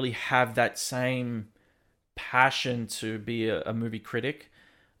don't really have that same passion to be a movie critic.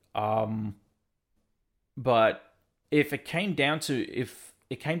 But if it came down to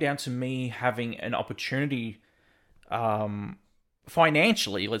me having an opportunity,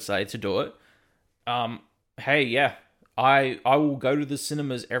 financially, let's say, to do it, hey, yeah, I will go to the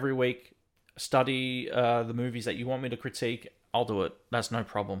cinemas every week, study the movies that you want me to critique. I'll do it. That's no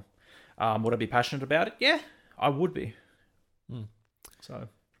problem. Would I be passionate about it? Yeah, I would be. So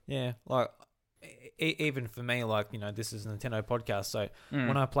yeah, like, even for me, like, this is a Nintendo podcast, so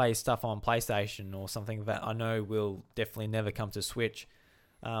when I play stuff on PlayStation or something that I know will definitely never come to Switch,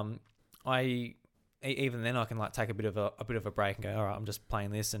 even then I can, like, take a bit of a break and go, all right, I'm just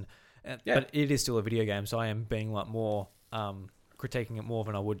playing this, but it is still a video game, so I am being, like, more critiquing it more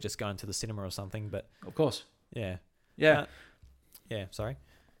than I would just going to the cinema or something. But of course, yeah. Sorry.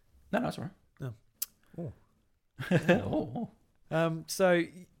 No, it's all right. Oh. So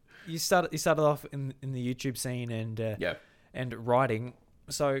you started off in the YouTube scene and writing.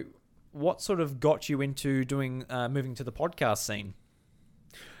 So what sort of got you into doing moving to the podcast scene?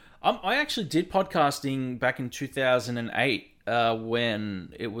 I actually did podcasting back in 2008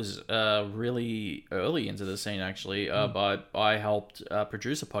 when it was really early into the scene, actually. But I helped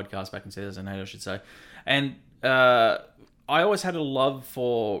produce a podcast back in 2008, I should say. And I always had a love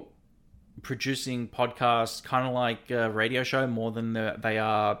for producing podcasts, kind of like a radio show, more than they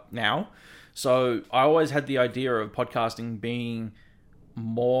are now. So I always had the idea of podcasting being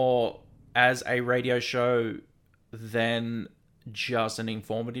more as a radio show than just an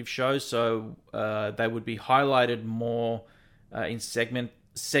informative show. So they would be highlighted more in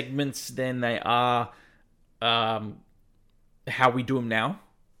segments than they are how we do them now.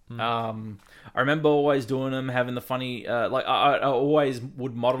 I remember always doing them, having the funny, I always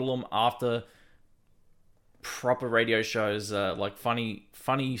would model them after proper radio shows, like funny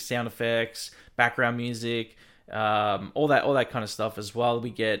sound effects, background music, all that kind of stuff as well. We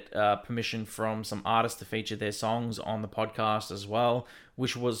get permission from some artists to feature their songs on the podcast as well,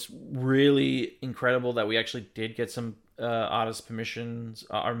 which was really incredible that we actually did get some artist permissions.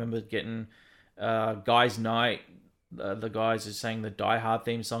 I remember getting Guys Night, the guys who sang the Die Hard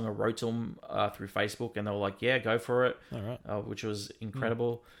theme song, I wrote to them through Facebook, and they were like, yeah, go for it. All right. Which was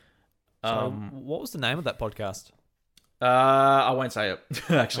incredible. So what was the name of that podcast? I won't say it.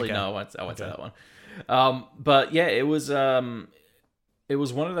 Actually, Okay. no, I won't say that one. But yeah, it was one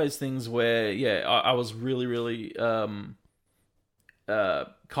of those things where, yeah, I was really, really I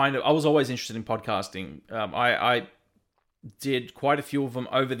was always interested in podcasting. I did quite a few of them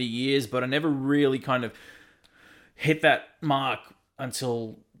over the years, but I never really kind of hit that mark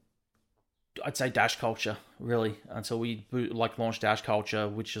until, I'd say, Dash Culture, really, until we launched Dash Culture,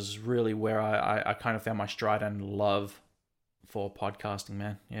 which is really where I kind of found my stride and love for podcasting,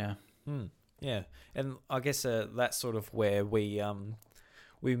 man. Yeah. Yeah, and I guess that's sort of where we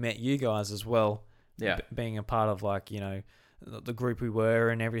met you guys as well. Yeah. Being a part of the group we were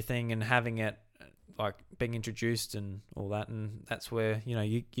and everything, and having it being introduced and all that, and that's where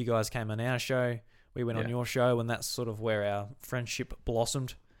you guys came on our show, we went on your show, and that's sort of where our friendship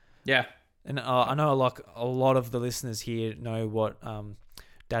blossomed. Yeah. And I know a lot of the listeners here know what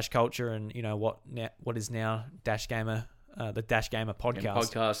Dash Culture and what is now Dash Gamer, the Dash Gamer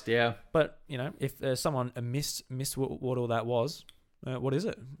podcast. Yeah. But if someone missed what all that was, what is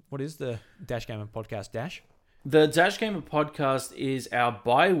it? What is the Dash Gamer podcast? Dash. The Dash Gamer podcast is our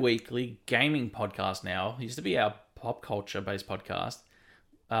bi-weekly gaming podcast now. It used to be our pop culture-based podcast.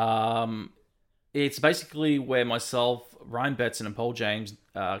 It's basically where myself, Ryan Betson, and Paul James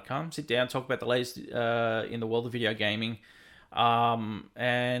come sit down, talk about the latest in the world of video gaming,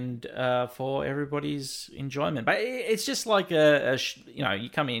 and for everybody's enjoyment. But it's just like you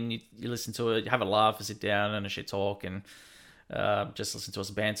come in, you listen to it, you have a laugh, you sit down and a shit talk, and just listen to us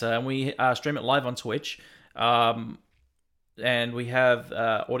banter. And we stream it live on Twitch. And we have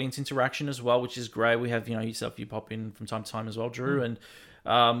audience interaction as well, which is great. We have yourself, you pop in from time to time as well, Drew, and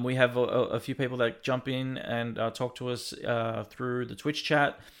we have a few people that jump in and talk to us through the Twitch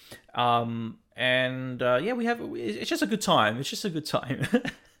chat. It's just a good time. It's just a good time.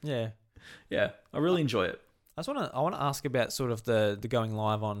 Yeah. Yeah. I really enjoy it. I want to ask about sort of the going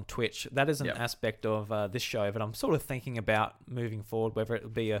live on Twitch. That is an aspect of this show, but I'm sort of thinking about moving forward, whether it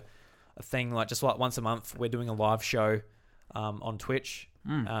would be a thing just like once a month we're doing a live show on Twitch.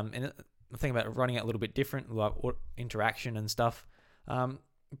 And I'm thinking about running it a little bit different, like interaction and stuff.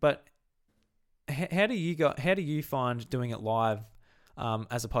 But how do you find doing it live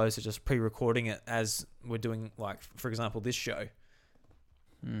as opposed to just pre-recording it as we're doing, like, for example, this show?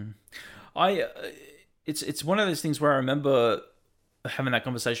 It's one of those things where I remember having that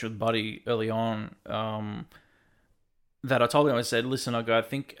conversation with Buddy early on, that I told him, I said, listen, I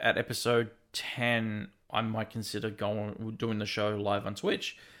think at episode 10 I might consider doing the show live on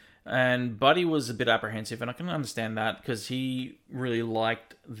Twitch. And Buddy was a bit apprehensive, and I can understand that because he really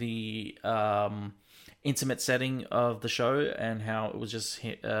liked the intimate setting of the show and how it was just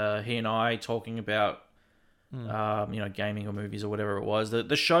he and I talking about gaming or movies or whatever it was.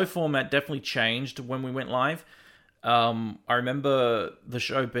 The show format definitely changed when we went live. I remember the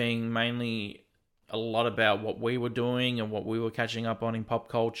show being mainly a lot about what we were doing and what we were catching up on in pop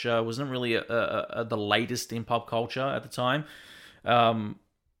culture. It wasn't really the latest in pop culture at the time.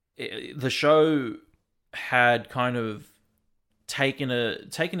 The show had kind of taken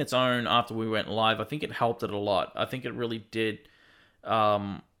its own after we went live. I think it helped it a lot. I think it really did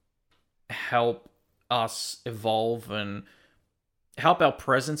help us evolve and help our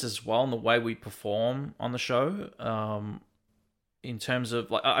presence as well in the way we perform on the show. In terms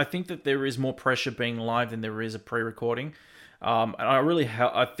of, like, I think that there is more pressure being live than there is a pre-recording. And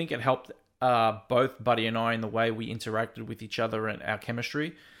I think it helped both Buddy and I in the way we interacted with each other and our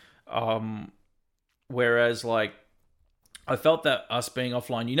chemistry. Whereas, like, I felt that us being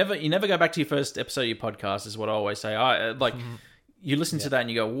offline, you never go back to your first episode of your podcast, is what I always say. You listen to that and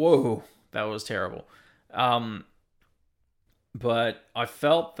you go, whoa, that was terrible. But I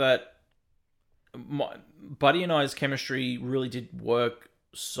felt that Buddy and I's chemistry really did work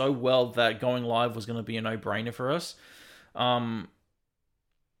so well that going live was going to be a no-brainer for us.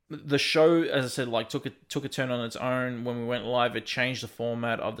 The show, as I said, like took a turn on its own when we went live. It changed the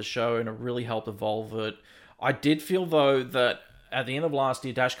format of the show and it really helped evolve it. I did feel though that at the end of last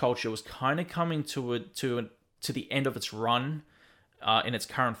year, Dash Culture was kind of coming to the end of its run in its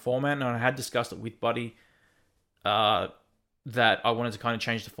current format, and I had discussed it with Buddy that I wanted to kind of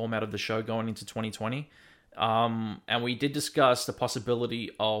change the format of the show going into 2020. And we did discuss the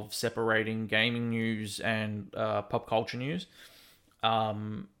possibility of separating gaming news and pop culture news.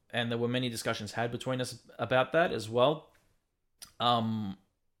 And there were many discussions had between us about that as well. There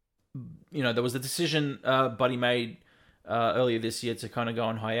was a decision Buddy made earlier this year to kind of go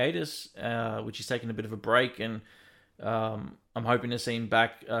on hiatus, which he's taking a bit of a break, and I'm hoping to see him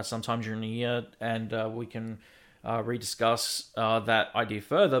back sometime during the year, and we can rediscuss that idea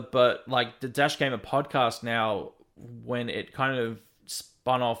further. But like the Dash Gamer podcast now, when it kind of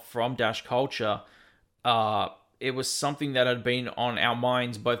spun off from Dash Culture, it was something that had been on our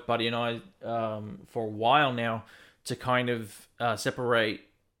minds, both Buddy and I, for a while now, to kind of separate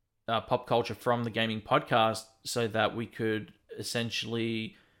pop culture from the gaming podcast so that we could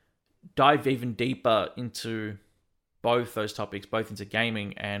essentially dive even deeper into both those topics, both into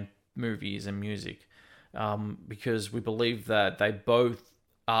gaming and movies and music, because we believe that they both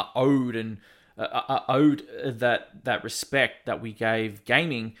are owed that respect that we gave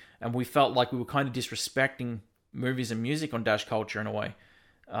gaming, and we felt like we were kind of disrespecting movies and music on Dash Culture in a way.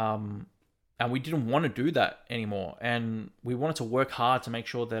 And we didn't want to do that anymore. And we wanted to work hard to make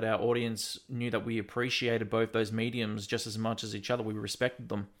sure that our audience knew that we appreciated both those mediums just as much as each other. We respected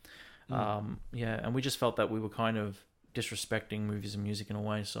them. And we just felt that we were kind of disrespecting movies and music in a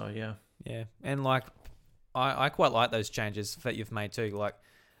way. So, yeah. Yeah. And like, I quite like those changes that you've made too. Like,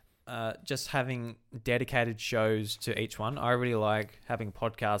 just having dedicated shows to each one. I really like having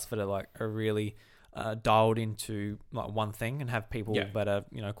podcasts that are really dialed into like one thing and have people that are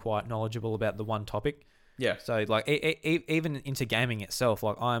quite knowledgeable about the one topic. Yeah. So like even into gaming itself,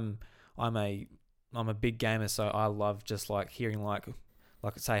 like I'm a big gamer, so I love just like hearing like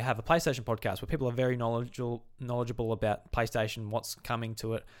say have a PlayStation podcast where people are very knowledgeable about PlayStation, what's coming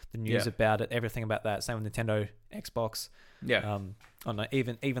to it, the news about it, everything about that. Same with Nintendo, Xbox. Yeah. I don't know,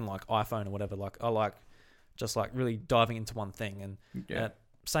 even like iPhone or whatever. Like I like just like really diving into one thing and.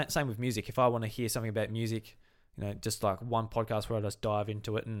 Same with music. If I want to hear something about music, just like one podcast where I just dive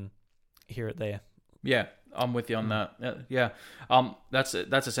into it and hear it there. Yeah, I'm with you on that. Yeah. That's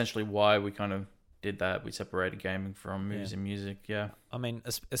essentially why we kind of did that. We separated gaming from movies and music. Yeah. I mean,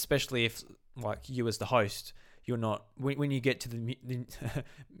 especially if like you as the host, you're not when you get to the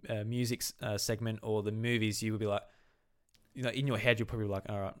music segment or the movies, you will be like, in your head, you'll probably be like,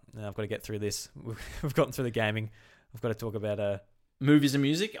 all right, now I've got to get through this. We've gotten through the gaming. I've got to talk about movies and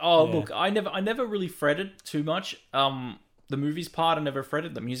music. Look, I never really fretted too much. The movies part I never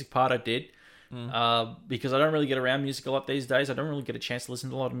fretted. The music part I did. Because I don't really get around music a lot these days. I don't really get a chance to listen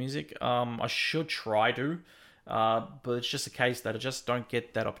to a lot of music. I should try to, but it's just a case that I just don't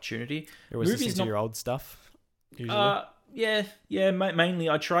get that opportunity. You're always listening to your old stuff, usually? Mainly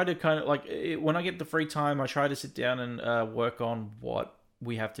I try to kind of like, when I get the free time, I try to sit down and work on what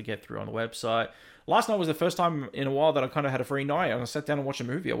we have to get through on the website. Last night was the first time in a while that I kind of had a free night, and I sat down and watched a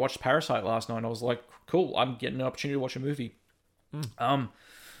movie. I watched Parasite last night, and I was like, cool, I'm getting an opportunity to watch a movie.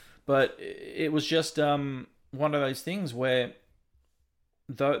 But it was just one of those things where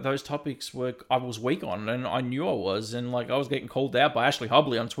those topics I was weak on, and I knew I was, and like I was getting called out by Ashley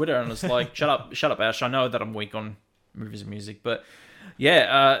Hobley on Twitter, and it's like, shut up, Ash. I know that I'm weak on movies and music, but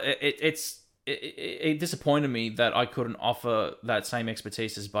it disappointed me that I couldn't offer that same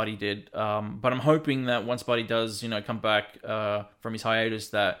expertise as Buddy did. But I'm hoping that once Buddy does, come back from his hiatus,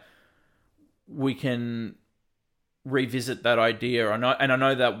 that we can revisit that idea. I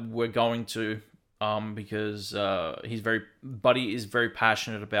know that we're going to, because Buddy is very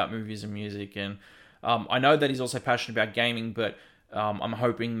passionate about movies and music, and I know that he's also passionate about gaming. But I'm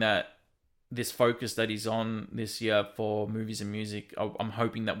hoping that this focus that he's on this year for movies and music, I'm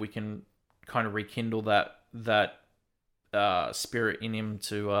hoping that we can kind of rekindle that spirit in him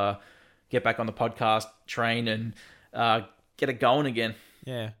to get back on the podcast train and get it going again.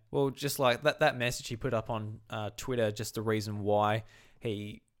 Yeah, well, just like that message he put up on Twitter, just the reason why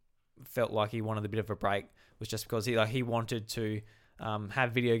he felt like he wanted a bit of a break was just because he wanted to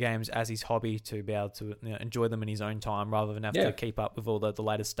have video games as his hobby, to be able to enjoy them in his own time rather than have to keep up with all the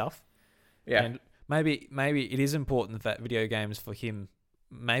latest stuff. Yeah, and maybe it is important that video games for him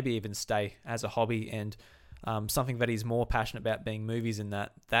maybe even stay as a hobby, and something that he's more passionate about being movies, and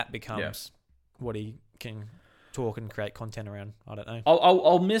that becomes what he can talk and create content around. I don't know.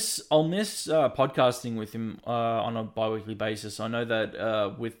 I'll miss podcasting with him on a bi-weekly basis. I know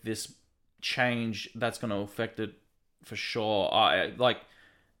that with this change, that's going to affect it for sure. I like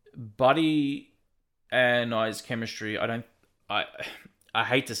Buddy and I's chemistry. I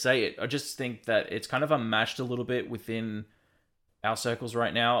hate to say it. I just think that it's kind of unmatched a little bit within our circles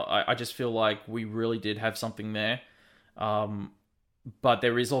right now. I just feel like we really did have something there. but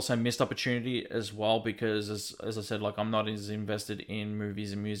there is also missed opportunity as well because, as I said, like I'm not as invested in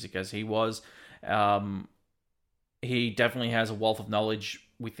movies and music as he was. He definitely has a wealth of knowledge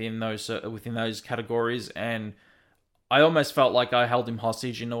within those categories, and I almost felt like I held him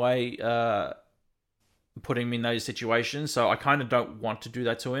hostage in a way, putting him in those situations. So I kind of don't want to do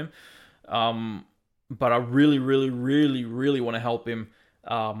that to him, but I really, really, really, really want to help him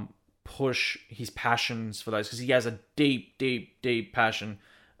push his passions for those, because he has a deep, deep, deep passion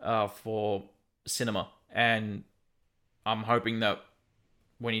for cinema, and I'm hoping that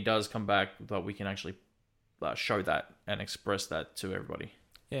when he does come back, that we can actually show that and express that to everybody.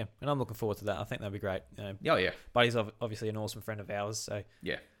 Yeah, and I'm looking forward to that. I think that'd be great. Oh yeah, Buddy's obviously an awesome friend of ours, so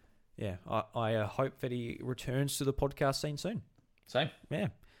yeah. I hope that he returns to the podcast scene soon. Same. Yeah.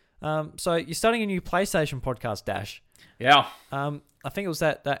 So you're starting a new PlayStation podcast, Dash. Yeah. I think it was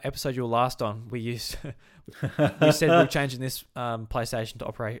that episode you were last on. We said we were changing this PlayStation to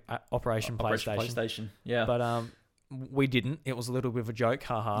Operation PlayStation. PlayStation. Yeah. But we didn't. It was a little bit of a joke.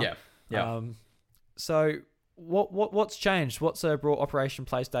 Haha. Yeah. Yeah. So what's changed? What's brought Operation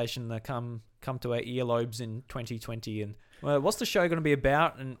PlayStation to come to our earlobes in 2020? And what's the show going to be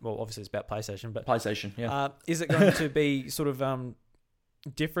about? And well, obviously it's about PlayStation, but PlayStation. Yeah. Is it going to be sort of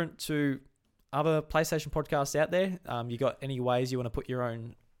different to other PlayStation podcasts out there? You got any ways you want to put your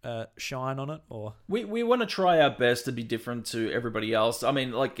own shine on it, or we want to try our best to be different to everybody else. I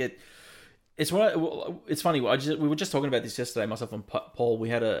mean, like it's funny. We were just talking about this yesterday. Myself and Paul, we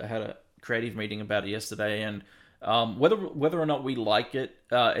had a creative meeting about it yesterday, and whether or not we like it,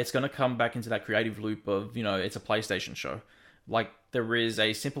 it's going to come back into that creative loop of, it's a PlayStation show. Like, there is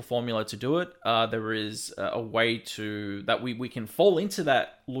a simple formula to do it. There is a way that we can fall into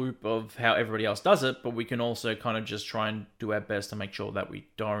that loop of how everybody else does it, but we can also kind of just try and do our best to make sure that we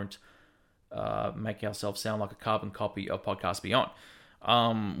don't make ourselves sound like a carbon copy of Podcast Beyond,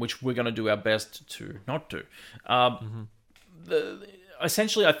 which we're going to do our best to not do.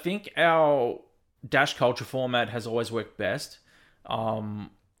 Essentially, I think our Dash Culture format has always worked best, and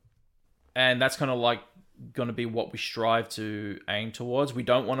that's kind of like going to be what we strive to aim towards. We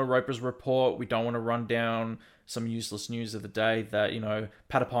don't want a Roper's Report. We don't want to run down some useless news of the day that,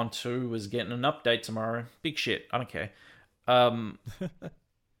 Patapon 2 was getting an update tomorrow. Big shit. I don't care.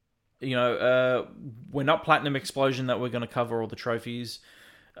 We're not Platinum Explosion that we're going to cover all the trophies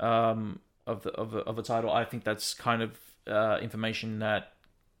of the title. I think that's kind of information that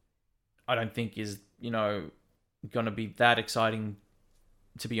I don't think is, going to be that exciting,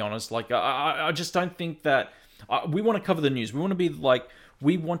 to be honest. Like, I just don't think that we want to cover the news. We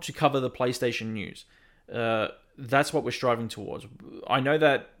want to cover the PlayStation news. That's what we're striving towards. I know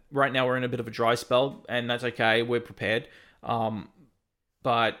that right now we're in a bit of a dry spell, and that's okay. We're prepared.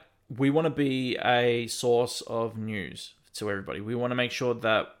 But we want to be a source of news to everybody. We want to make sure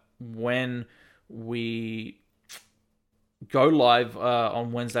that when we go live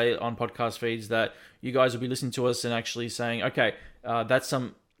on Wednesday on podcast feeds, that you guys will be listening to us and actually saying, okay, that's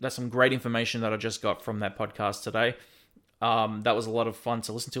some great information that I just got from that podcast today. That was a lot of fun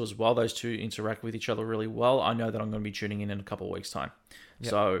to listen to as well. Those two interact with each other really well. I know that I'm going to be tuning in a couple of weeks' time. Yep.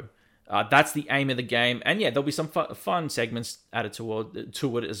 So that's the aim of the game. And yeah, there'll be some fun segments added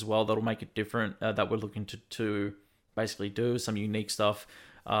to it as well that'll make it different, that we're looking to basically do some unique stuff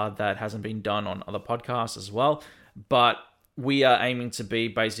that hasn't been done on other podcasts as well. But we are aiming to be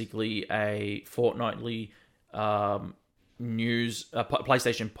basically a fortnightly news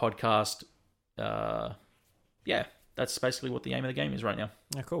PlayStation podcast. That's basically what the aim of the game is right now.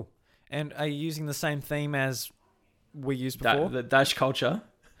 Oh, cool. And are you using the same theme as we used before? The Dash Culture?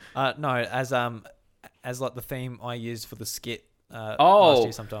 No, as like the theme I used for the skit last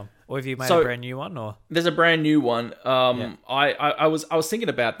year sometime. Or have you made a brand new one? Or there's a brand new one. I was thinking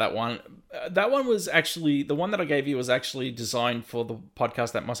about that one. That one was actually, the one that I gave you was actually designed for the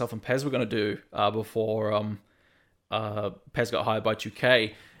podcast that myself and Pez were going to do before Pez got hired by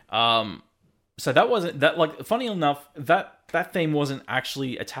 2K. So that wasn't that, like, funny enough, that theme wasn't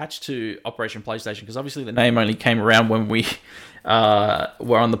actually attached to Operation PlayStation, because obviously the name only came around when we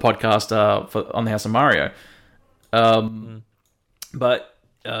were on the podcast on the House of Mario. But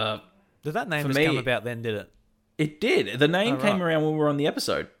did that name just come about then? Did it? It did. The name came around when we were on the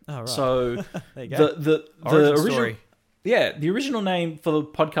episode. Oh, right. So there you go. the original story. Yeah, the original name for the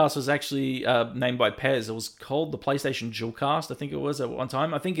podcast was actually named by Pez. It was called the PlayStation Dualcast, I think it was at one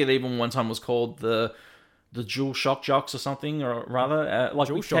time. I think it even one time was called the Dual Shock Jocks or something, or rather,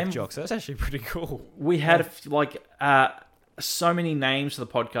 Dual Shock Jocks. That's actually pretty cool. We had so many names for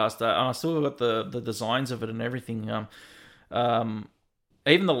the podcast, and I still got the designs of it and everything.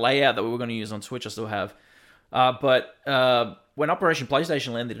 Even the layout that we were going to use on Twitch, I still have. But when Operation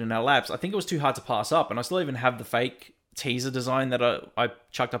PlayStation landed in our laps, I think it was too hard to pass up, and I still even have the fake teaser design that I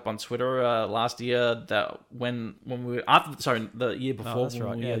chucked up on Twitter last year. That when we were the year before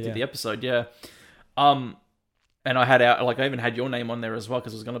when we did the episode, and I even had your name on there as well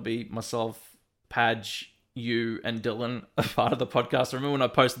because it was going to be myself, Padge, you, and Dylan a part of the podcast. I remember when I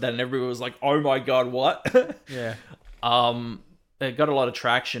posted that and everyone was like, "Oh my god, what?" Yeah. It got a lot of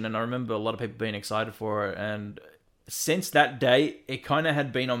traction, and I remember a lot of people being excited for it. And since that day, it kind of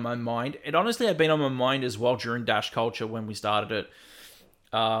had been on my mind. It honestly had been on my mind as well during Dash Culture when we started it.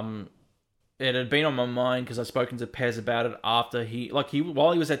 It had been on my mind because I'd spoken to Pez about it after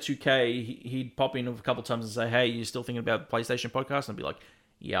while he was at 2K, he'd pop in a couple times and say, "Hey, you still thinking about the PlayStation podcast?" And I'd be like,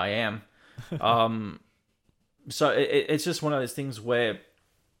 "Yeah, I am." So it's just one of those things where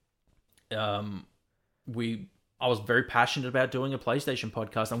I was very passionate about doing a PlayStation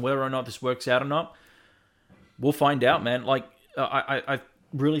podcast, and whether or not this works out or not, we'll find out, man. Like, I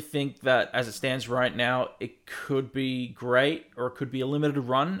really think that as it stands right now, it could be great or it could be a limited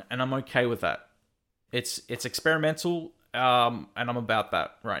run, and I'm okay with that. It's experimental, and I'm about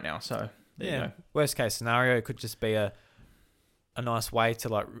that right now. So there you go. Worst case scenario, it could just be a nice way to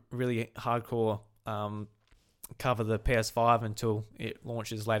like really hardcore cover the PS5 until it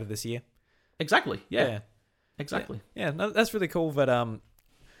launches later this year. Exactly. Yeah. Exactly. Yeah, no, that's really cool. But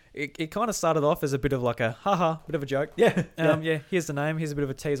it kind of started off as a bit of like a bit of a joke. Yeah. Here's the name. Here's a bit of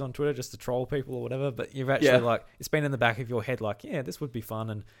a tease on Twitter just to troll people or whatever. But you've actually like it's been in the back of your head like, yeah, this would be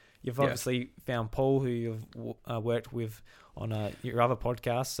fun. And you've obviously found Paul, who you've worked with on your other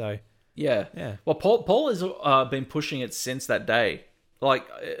podcast. So yeah. Well, Paul has been pushing it since that day. Like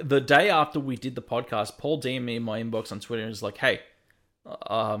the day after we did the podcast, Paul DM'd me in my inbox on Twitter and was like, "Hey,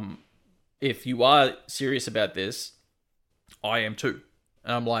 if you are serious about this, I am too."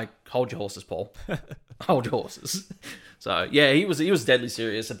 And I'm like, "Hold your horses, Paul. Hold your horses." So yeah, he was deadly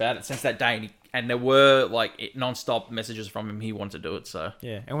serious about it since that day, and there were like non-stop messages from him. He wanted to do it. So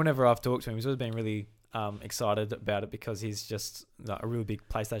yeah, and whenever I've talked to him, he's always been really excited about it because he's just a really big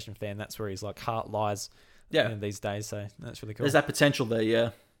PlayStation fan. That's where his like heart lies. Yeah, these days. So that's really cool. There's that potential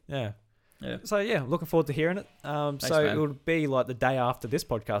there. Yeah. So yeah, looking forward to hearing it. Thanks, so man. It would be like the day after this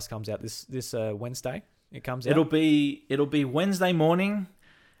podcast comes out. This Wednesday it comes out. It'll be Wednesday morning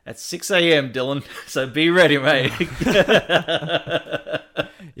at 6 a.m. Dylan. So be ready, mate.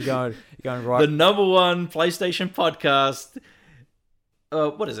 You're going right. The number one PlayStation podcast.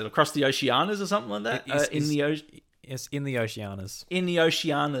 What is it? Across the Oceanas or something like that? It's in the Oceanas. In the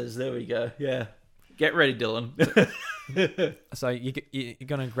Oceanas. There we go. Yeah. Get ready, Dylan. So you're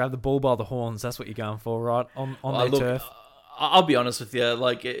going to grab the bull by the horns. That's what you're going for, right? On their turf. I'll be honest with you.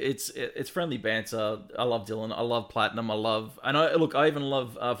 Like it's friendly banter. I love Dylan. I love Platinum. I even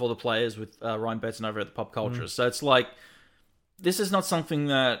love For the Players with Ryan Betson over at the Pop Culture. So it's like this is not something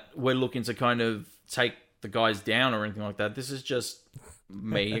that we're looking to kind of take the guys down or anything like that. This is just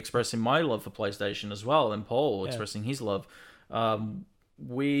me expressing my love for PlayStation as well, and Paul expressing his love.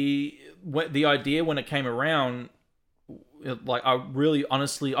 The idea when it came around, like I really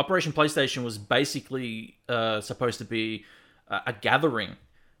honestly, Operation PlayStation was basically supposed to be a gathering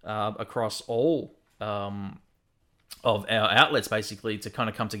across all of our outlets, basically, to kind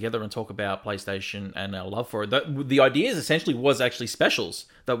of come together and talk about PlayStation and our love for it. The idea essentially was actually specials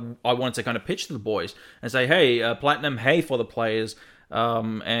that I wanted to kind of pitch to the boys and say, hey, Platinum, hey, For the Players,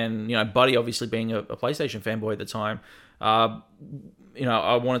 and Buddy obviously being a PlayStation fanboy at the time. I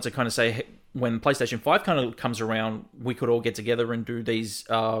wanted to kind of say, hey, when PlayStation 5 kind of comes around, we could all get together and do these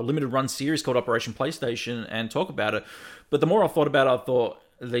limited run series called Operation PlayStation and talk about it. But the more I thought about it, I thought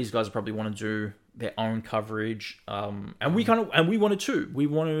these guys probably want to do their own coverage, and we wanted to. We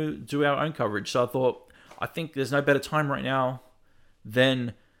want to do our own coverage. So I think there's no better time right now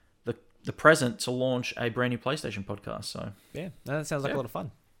than the present to launch a brand new PlayStation podcast. So yeah, that sounds like a lot of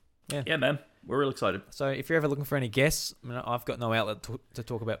fun. Yeah, man. We're real excited. So if you're ever looking for any guests, I've got no outlet to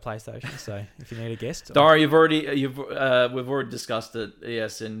talk about PlayStation. So if you need a guest, Dara, we've already discussed it.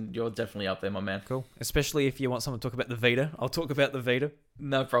 Yes, and you're definitely up there, my man. Cool. Especially if you want someone to talk about the Vita, I'll talk about the Vita.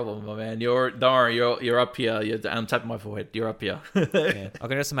 No problem, my man. You're up here. I'm tapping my forehead. You're up here. Yeah, I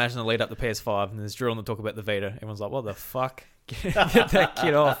can just imagine the lead up the PS5 and there's Drew on the talk about the Vita. Everyone's like, "What the fuck? Get that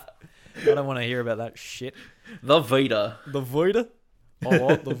kid off! I don't want to hear about that shit." The Vita. I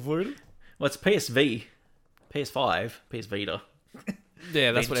like the Vita. Well, it's PSV, PS5, PS Vita.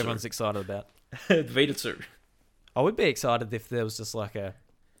 Yeah, that's Vita what everyone's 2. Excited about. Vita 2. I would be excited if there was just like a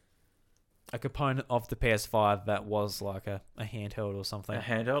component of the PS5 that was like a handheld or something. A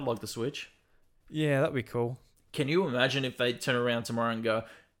handheld, like the Switch? Yeah, that'd be cool. Can you imagine if they turn around tomorrow and go,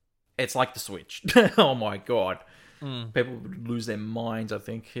 it's like the Switch? Oh my god. people would lose their minds, I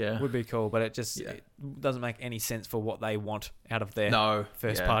think. Yeah. Would be cool, but it it doesn't make any sense for what they want out of their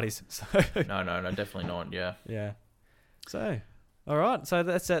first yeah. parties. So No, definitely not. Yeah. yeah. So, all right. So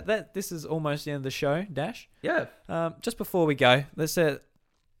that's it. This is almost the end of the show, Dash. Yeah. Just before we go, let's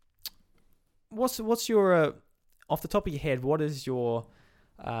what's your off the top of your head? What is your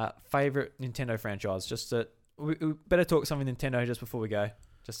favorite Nintendo franchise? Just that we better talk something Nintendo just before we go,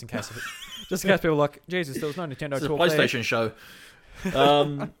 just in case people are like, Jesus, there was no Nintendo It's a talk PlayStation show.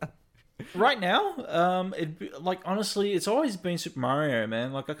 Right now, honestly, it's always been Super Mario,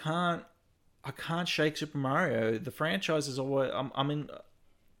 man. Like I can't shake Super Mario. The franchise is always.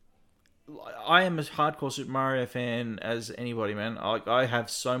 I am as hardcore Super Mario fan as anybody, man. I have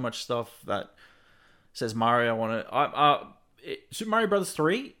so much stuff that says Mario on it. Super Mario Brothers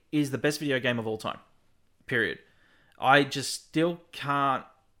 3 is the best video game of all time. Period. I just still can't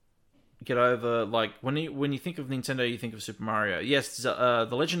get over, like, when you think of Nintendo, you think of Super Mario. Yes, The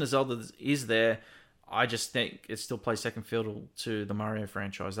Legend of Zelda is there. I just think it still plays second fiddle to the Mario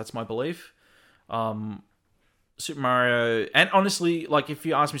franchise. That's my belief. Super Mario, and honestly, like, if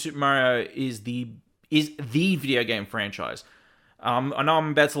you ask me, Super Mario is the video game franchise. I know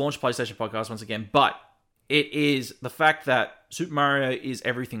I'm about to launch a PlayStation podcast once again, but it is the fact that Super Mario is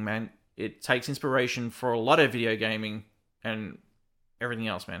everything, man. It takes inspiration for a lot of video gaming and everything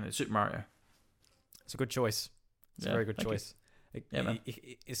else, man. It's Super Mario. It's a good choice. It's a very good choice.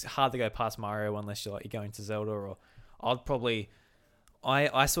 It's hard to go past Mario unless you're going to Zelda, or I'd probably...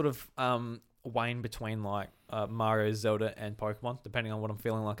 I sort of wane between Mario, Zelda, and Pokemon, depending on what I'm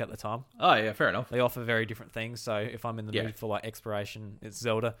feeling like at the time. Oh, yeah, fair enough. They offer very different things. So if I'm in the mood for exploration, it's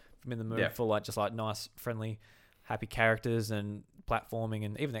Zelda. If I'm in the mood for just nice, friendly, happy characters and platforming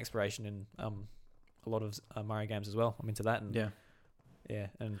and even exploration in a lot of Mario games as well, I'm into that. And yeah,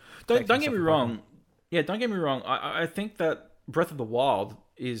 and don't get me wrong. Yeah, don't get me wrong. I think that Breath of the Wild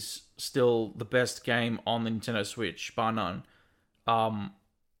is still the best game on the Nintendo Switch, bar none.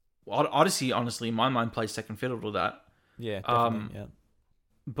 Odyssey, honestly, in my mind, plays second fiddle to that. Yeah, definitely.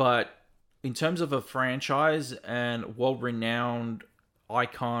 But in terms of a franchise and world-renowned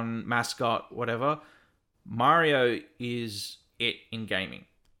icon, mascot, whatever, Mario is it in gaming.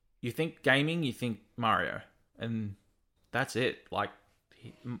 You think gaming, you think Mario, and that's it.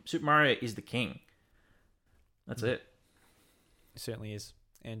 Super Mario is the king. That's it. It certainly is.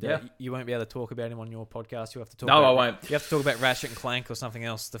 And you won't be able to talk about him on your podcast. You have to talk. I won't. You have to talk about Ratchet and Clank or something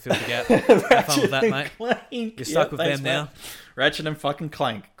else to fill the gap. Have fun with that, mate. Clank. You're stuck with them now. Ratchet and fucking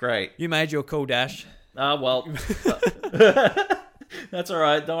Clank. Great. You made your call, Dash. Well, that's all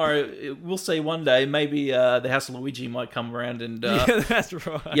right. Don't worry. We'll see one day. Maybe the House of Luigi might come around and that's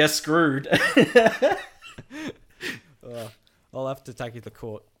right. You're screwed. I'll have to take you to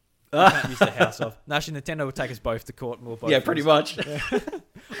court. You can't use the house of. No, actually, Nintendo will take us both to court and we'll both pretty much. Yeah.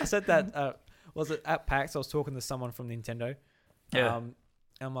 I said that, was it at PAX? I was talking to someone from Nintendo. Yeah. And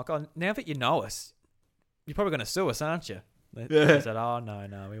I'm like, now that you know us, you're probably going to sue us, aren't you? They said, oh,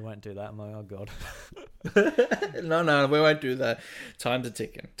 no, we won't do that. I'm like, oh, God. No, we won't do that. Time's a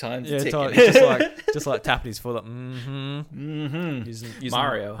ticking. Ticking. Just like tapping his foot. Using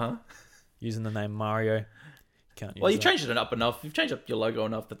Mario, huh? Using the name Mario. Well, you've changed it up enough. You've changed up your logo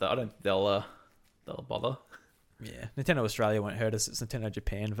enough that I don't think they'll bother. Yeah, Nintendo Australia won't hurt us. It's Nintendo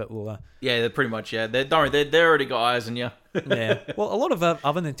Japan that will. Yeah, they're pretty much. Yeah, they're already got eyes on you. Yeah. Well, a lot of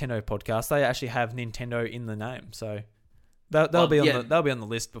other Nintendo podcasts, they actually have Nintendo in the name, so they'll be on the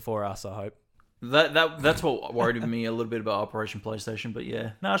list before us. I hope. That's what worried me a little bit about Operation PlayStation, but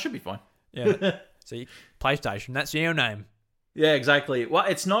yeah, no, it should be fine. Yeah. So PlayStation, that's your name. Yeah, exactly. Well,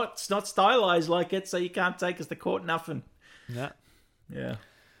 it's not stylized like it, so you can't take us to court. Nothing. No. Yeah.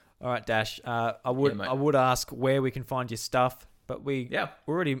 All right, Dash. I would ask where we can find your stuff, but we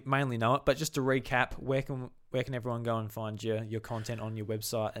already mainly know it. But just to recap, where can everyone go and find your content on your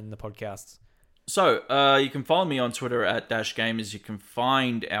website and the podcasts? So you can follow me on Twitter at DashGamers. You can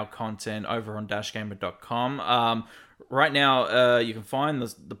find our content over on dashgamer.com. Right now, you can find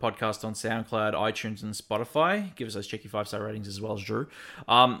the podcast on SoundCloud, iTunes, and Spotify. Give us those cheeky 5-star ratings as well as Drew.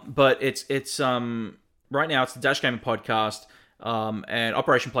 But it's right now it's the Dash Gamer podcast, and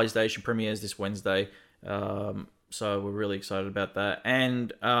Operation PlayStation premieres this Wednesday. So we're really excited about that,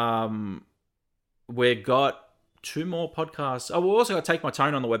 and we've got 2 more podcasts. Oh, we've also got Take My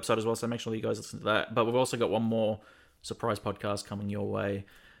Tone on the website as well. So make sure you guys listen to that. But we've also got one more surprise podcast coming your way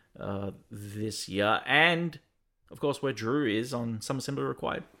this year, and of course, where Drew is on Some Assembly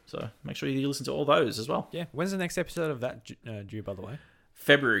Required. So make sure you listen to all those as well. Yeah. When's the next episode of that due, by the way?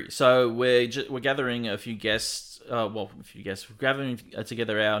 February. So we're gathering a few guests. We're gathering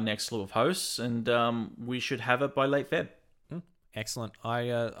together our next slew of hosts, and we should have it by late Feb. Excellent.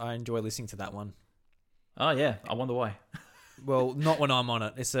 I enjoy listening to that one. Oh yeah, I wonder why. Well, not when I'm on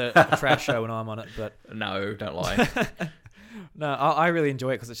it. It's a trash show when I'm on it, but no, don't lie. No, I really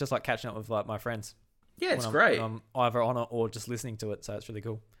enjoy it because it's just like catching up with like my friends. Yeah, it's great. I'm either on it or just listening to it, so it's really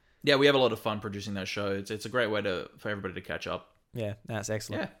cool. Yeah, we have a lot of fun producing those shows. It's a great way for everybody to catch up. Yeah, that's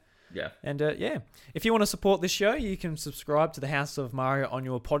excellent. Yeah. And if you want to support this show, you can subscribe to the House of Mario on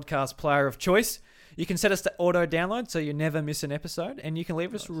your podcast player of choice. You can set us to auto download so you never miss an episode, and you can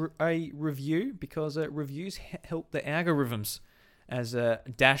leave us a review because reviews help the algorithms, as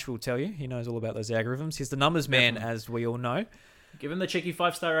Dash will tell you. He knows all about those algorithms. He's the numbers man, as we all know. Give him the cheeky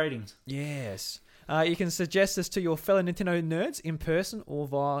 5-star ratings. Yes. You can suggest us to your fellow Nintendo nerds in person or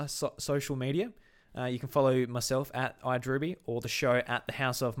via social media. You can follow myself at iDruby or the show at the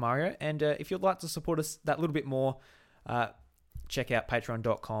House of Mario. And if you'd like to support us that little bit more, check out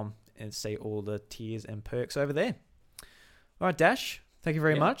patreon.com and see all the tiers and perks over there. All right, Dash, thank you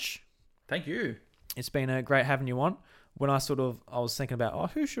very much. Thank you. It's been great having you on. When I was thinking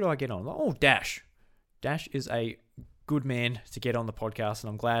about, who should I get on? Like, Dash. Dash is a good man to get on the podcast, and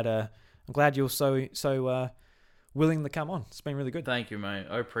I'm glad you're so willing to come on. It's been really good. Thank you, mate.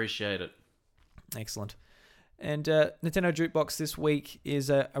 I appreciate it. Excellent. And Nintendo Jukebox this week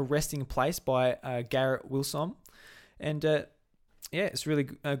is a Resting Place by Garrett Wilson. And it's really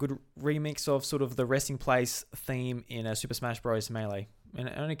a good remix of sort of the Resting Place theme in Super Smash Bros. Melee. And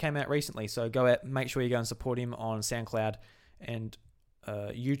it only came out recently, so make sure you go and support him on SoundCloud and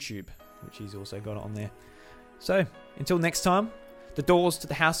YouTube, which he's also got on there. So, until next time, the doors to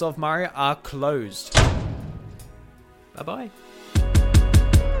the House of Mario are closed. Bye-bye.